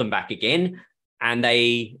rolled them back again. And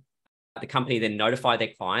the company then notified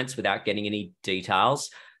their clients without getting any details.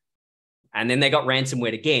 And then they got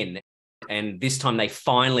ransomware again. And this time they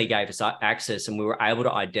finally gave us access, and we were able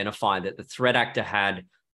to identify that the threat actor had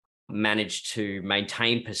managed to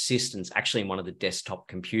maintain persistence actually in one of the desktop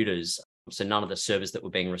computers. So none of the servers that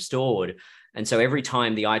were being restored. And so every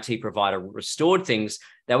time the IT provider restored things,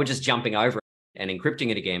 they were just jumping over it and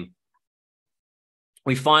encrypting it again.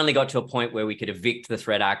 We finally got to a point where we could evict the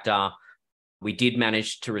threat actor. We did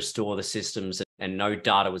manage to restore the systems and no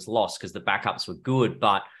data was lost because the backups were good.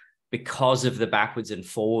 But because of the backwards and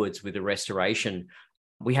forwards with the restoration,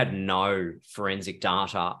 we had no forensic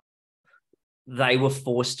data. They were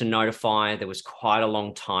forced to notify. There was quite a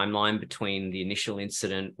long timeline between the initial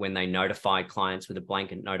incident when they notified clients with a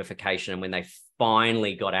blanket notification and when they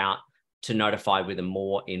finally got out to notify with a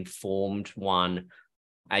more informed one.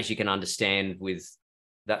 As you can understand, with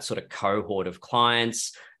that sort of cohort of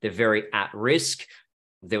clients, they're very at risk.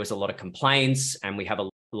 There was a lot of complaints, and we have a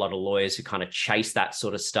lot of lawyers who kind of chase that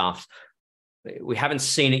sort of stuff. We haven't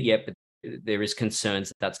seen it yet, but there is concerns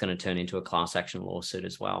that that's going to turn into a class action lawsuit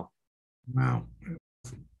as well. Wow.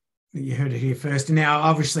 You heard it here first. And now,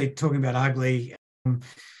 obviously, talking about ugly,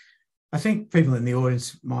 I think people in the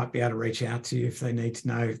audience might be able to reach out to you if they need to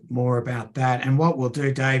know more about that. And what we'll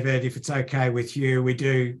do, David, if it's okay with you, we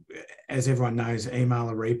do, as everyone knows, email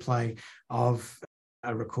a replay of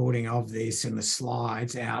a recording of this and the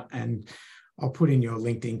slides out, and I'll put in your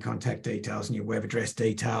LinkedIn contact details and your web address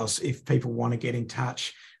details if people want to get in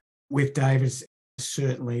touch with David,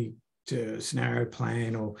 certainly to scenario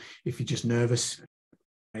plan, or if you're just nervous,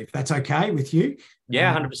 if that's okay with you.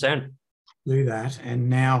 Yeah, 100%. Do that. And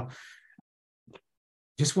now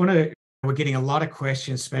we're getting a lot of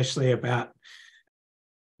questions, especially about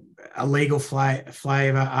a legal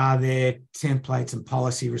flavor. Are there templates and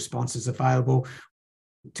policy responses available?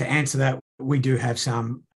 To answer that, we do have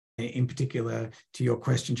some. In particular, to your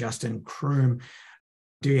question, Justin Kroom,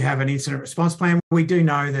 do you have an incident response plan? We do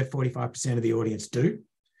know that 45% of the audience do,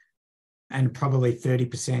 and probably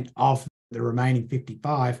 30% of the remaining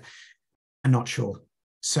 55 are not sure.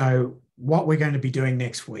 So what we're going to be doing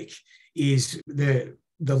next week is the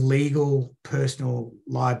legal personal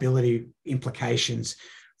liability implications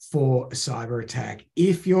for a cyber attack.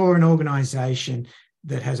 If you're an organization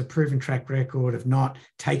that has a proven track record of not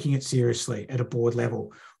taking it seriously at a board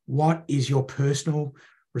level, what is your personal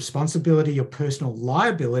responsibility, your personal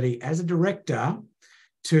liability as a director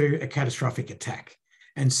to a catastrophic attack?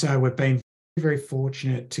 And so we've been very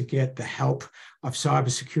fortunate to get the help of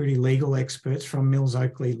cybersecurity legal experts from Mills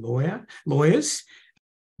Oakley lawyers.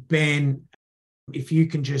 Ben, if you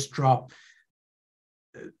can just drop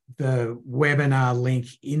the webinar link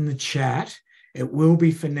in the chat, It will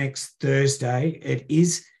be for next Thursday. It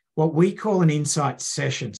is what we call an insight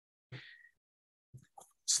session.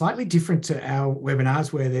 Slightly different to our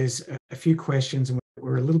webinars where there's a few questions and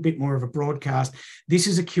we're a little bit more of a broadcast. This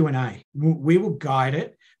is a Q&A. We will guide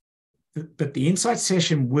it, but the insight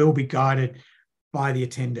session will be guided by the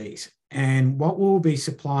attendees. And what we'll be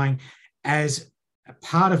supplying as a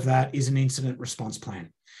part of that is an incident response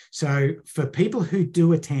plan. So for people who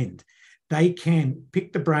do attend, they can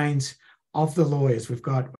pick the brains of the lawyers. We've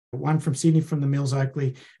got one from Sydney from the Mills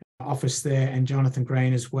Oakley office there, and Jonathan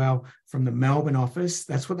Green as well from the Melbourne office.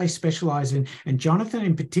 That's what they specialise in. And Jonathan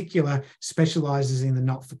in particular specialises in the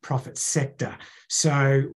not-for-profit sector.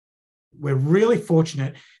 So we're really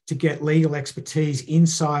fortunate to get legal expertise in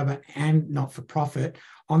cyber and not-for-profit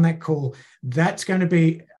on that call. That's going to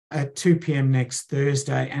be at 2 p.m. next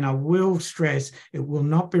Thursday. And I will stress it will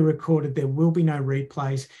not be recorded. There will be no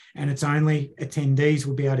replays, and it's only attendees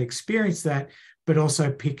will be able to experience that, but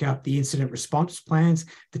also pick up the incident response plans,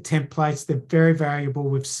 the templates. They're very valuable.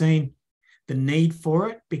 We've seen the need for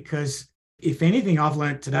it because if anything I've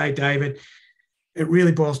learned today, David, it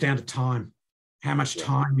really boils down to time, how much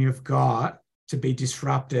time you've got to be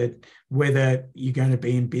disrupted, whether you're going to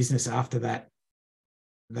be in business after that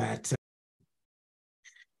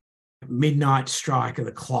midnight strike of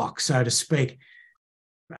the clock, so to speak.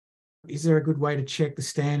 Is there a good way to check the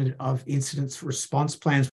standard of incident response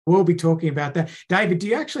plans? We'll be talking about that. David, do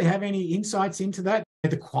you actually have any insights into that?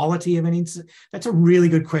 The quality of an incident? That's a really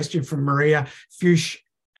good question from Maria Fuchs.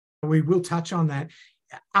 We will touch on that.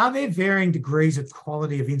 Are there varying degrees of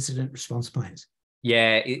quality of incident response plans?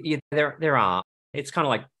 Yeah, there are. It's kind of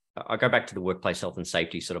like, I go back to the workplace health and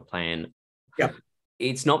safety sort of plan. Yep.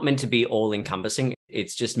 It's not meant to be all encompassing.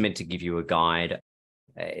 It's just meant to give you a guide.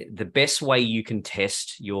 The best way you can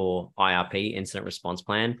test your IRP, incident response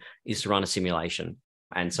plan, is to run a simulation.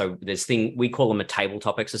 And so we call them a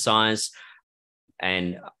tabletop exercise.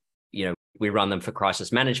 And, we run them for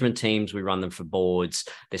crisis management teams. We run them for boards.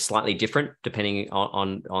 They're slightly different depending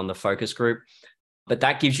on the focus group. But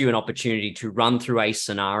that gives you an opportunity to run through a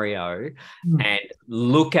scenario and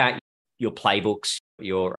look at your playbooks,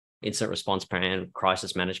 your incident response plan,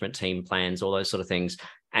 crisis management team plans, all those sort of things,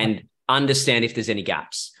 and understand if there's any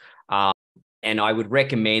gaps. And I would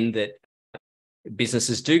recommend that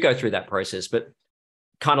businesses do go through that process, but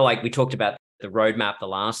kind of like we talked about the roadmap the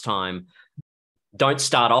last time, don't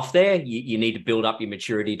start off there. You need to build up your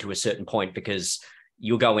maturity to a certain point because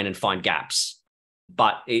you'll go in and find gaps.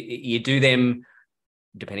 But you do them,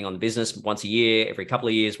 depending on the business, once a year, every couple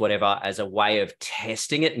of years, whatever, as a way of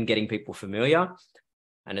testing it and getting people familiar.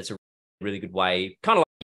 And it's a really good way, kind of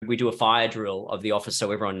like we do a fire drill of the office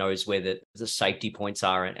so everyone knows where the safety points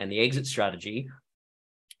are and the exit strategy.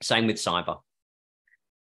 Same with cyber.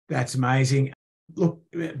 That's amazing. Look,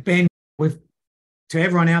 Ben, to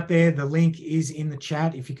everyone out there, the link is in the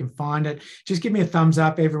chat. If you can find it, just give me a thumbs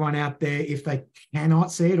up, everyone out there, if they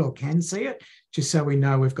cannot see it or can see it, just so we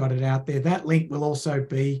know we've got it out there. That link will also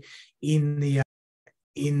be in the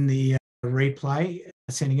replay.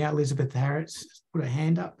 Sending out Elizabeth Harris, put her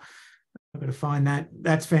hand up. I've got to find that.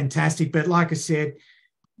 That's fantastic. But like I said,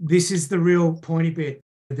 this is the real pointy bit.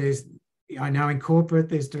 I know in corporate,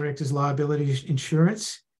 there's directors' liability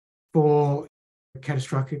insurance for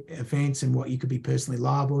catastrophic events and what you could be personally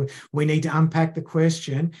liable. We need to unpack the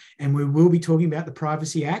question, and we will be talking about the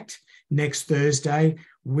Privacy Act next Thursday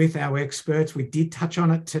with our experts. We did touch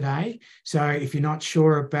on it today. So if you're not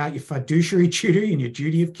sure about your fiduciary duty and your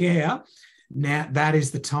duty of care, now that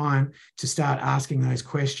is the time to start asking those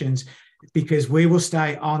questions, because we will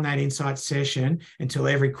stay on that insight session until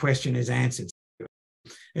every question is answered.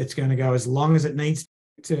 It's going to go as long as it needs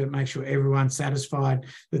to make sure everyone's satisfied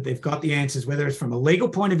that they've got the answers, whether it's from a legal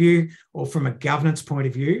point of view or from a governance point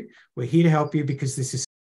of view. We're here to help you because this is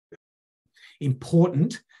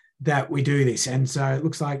important that we do this. And so it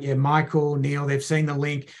looks like, Michael, Neil, they've seen the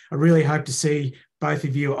link. I really hope to see both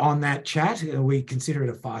of you on that chat. We consider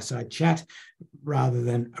it a fireside chat rather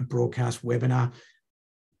than a broadcast webinar.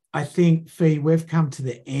 I think, Fee, we've come to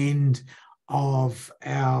the end of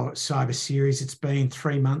our cyber series. It's been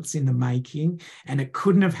 3 months in the making, and it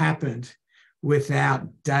couldn't have happened without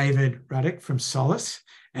David Rudduck from Solace.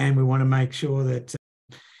 And we want to make sure that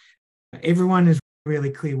everyone is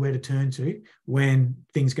really clear where to turn to when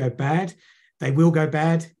things go bad. They will go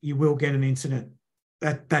bad. You will get an incident.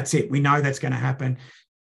 That's it. We know that's going to happen.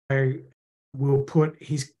 So we'll put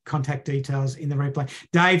his contact details in the replay.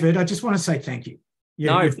 David, I just want to say thank you.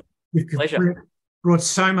 You've pleasure. Brought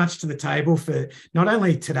so much to the table for not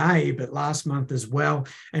only today, but last month as well,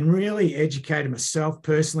 and really educated myself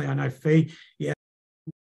personally. I know Fee,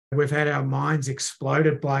 We've had our minds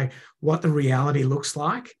exploded by what the reality looks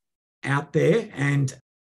like out there.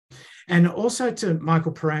 And also to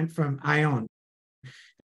Michael Perrant from Aon.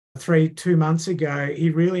 2 months ago, he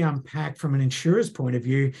really unpacked from an insurer's point of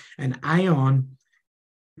view, and Aon,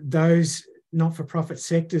 those not-for-profit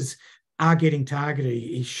sectors are getting targeted.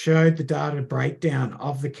 He showed the data breakdown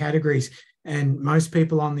of the categories, and most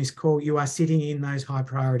people on this call, you are sitting in those high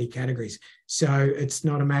priority categories. So it's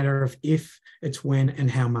not a matter of if, it's when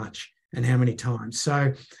and how much and how many times.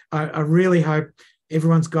 So I really hope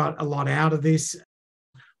everyone's got a lot out of this.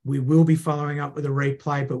 We will be following up with a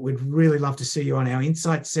replay, but we'd really love to see you on our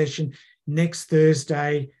Insight session next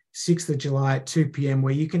Thursday, 6th of July at 2 p.m,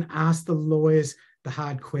 where you can ask the lawyers the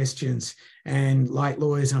hard questions. And like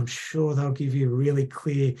lawyers, I'm sure they'll give you really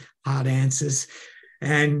clear, hard answers.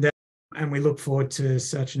 And we look forward to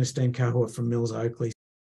such an esteemed cohort from Mills Oakley.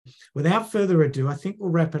 Without further ado, I think we'll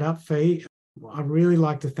wrap it up, Fee. I'd really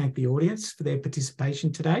like to thank the audience for their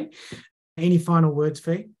participation today. Any final words,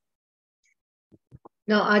 Fee?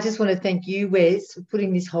 No, I just want to thank you, Wes, for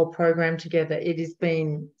putting this whole program together. It has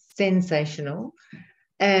been sensational.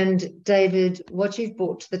 And David, what you've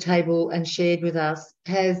brought to the table and shared with us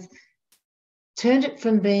has turned it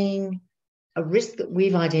from being a risk that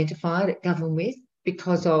we've identified at Govern With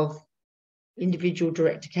because of individual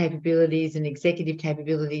director capabilities and executive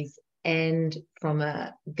capabilities, and from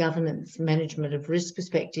a governance management of risk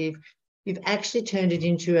perspective, you've actually turned it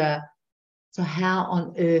into so how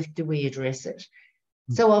on earth do we address it?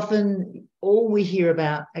 So often all we hear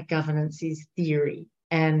about at governance is theory,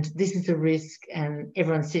 and this is a risk, and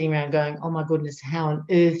everyone's sitting around going, oh my goodness, how on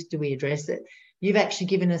earth do we address it? You've actually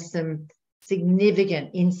given us some significant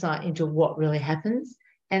insight into what really happens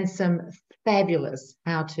and some fabulous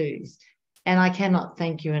how-tos. And I cannot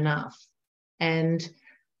thank you enough. And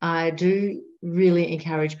I do really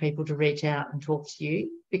encourage people to reach out and talk to you,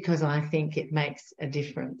 because I think it makes a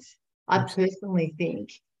difference. I personally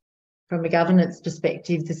think from a governance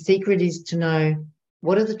perspective, the secret is to know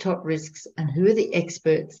what are the top risks and who are the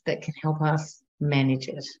experts that can help us manage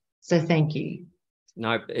it. So thank you.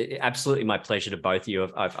 No, absolutely my pleasure to both of you.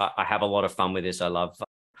 I have a lot of fun with this. I love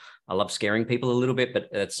scaring people a little bit, but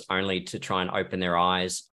it's only to try and open their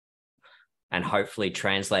eyes and hopefully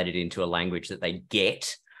translate it into a language that they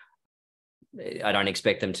get. I don't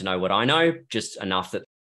expect them to know what I know, just enough that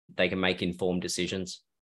they can make informed decisions.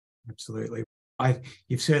 Absolutely.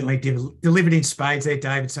 You've certainly delivered in spades there,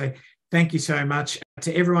 David. So thank you so much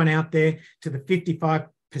to everyone out there, to the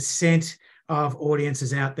 55% of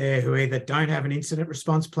audiences out there who either don't have an incident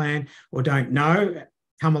response plan or don't know.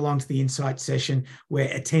 Come along to the Insight session where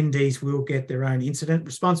attendees will get their own incident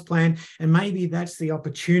response plan. And maybe that's the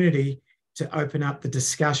opportunity to open up the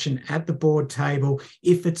discussion at the board table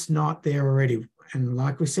if it's not there already. And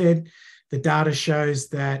like we said, the data shows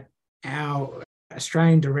that our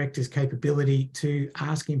Australian directors' capability to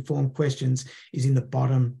ask informed questions is in the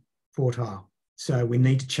bottom quartile. So we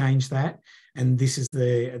need to change that. And this is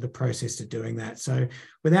the process to doing that. So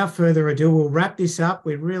without further ado, we'll wrap this up.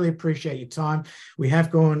 We really appreciate your time. We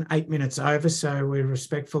have gone 8 minutes over, so we're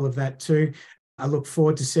respectful of that too. I look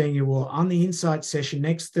forward to seeing you all on the Insight session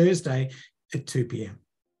next Thursday at 2 p.m.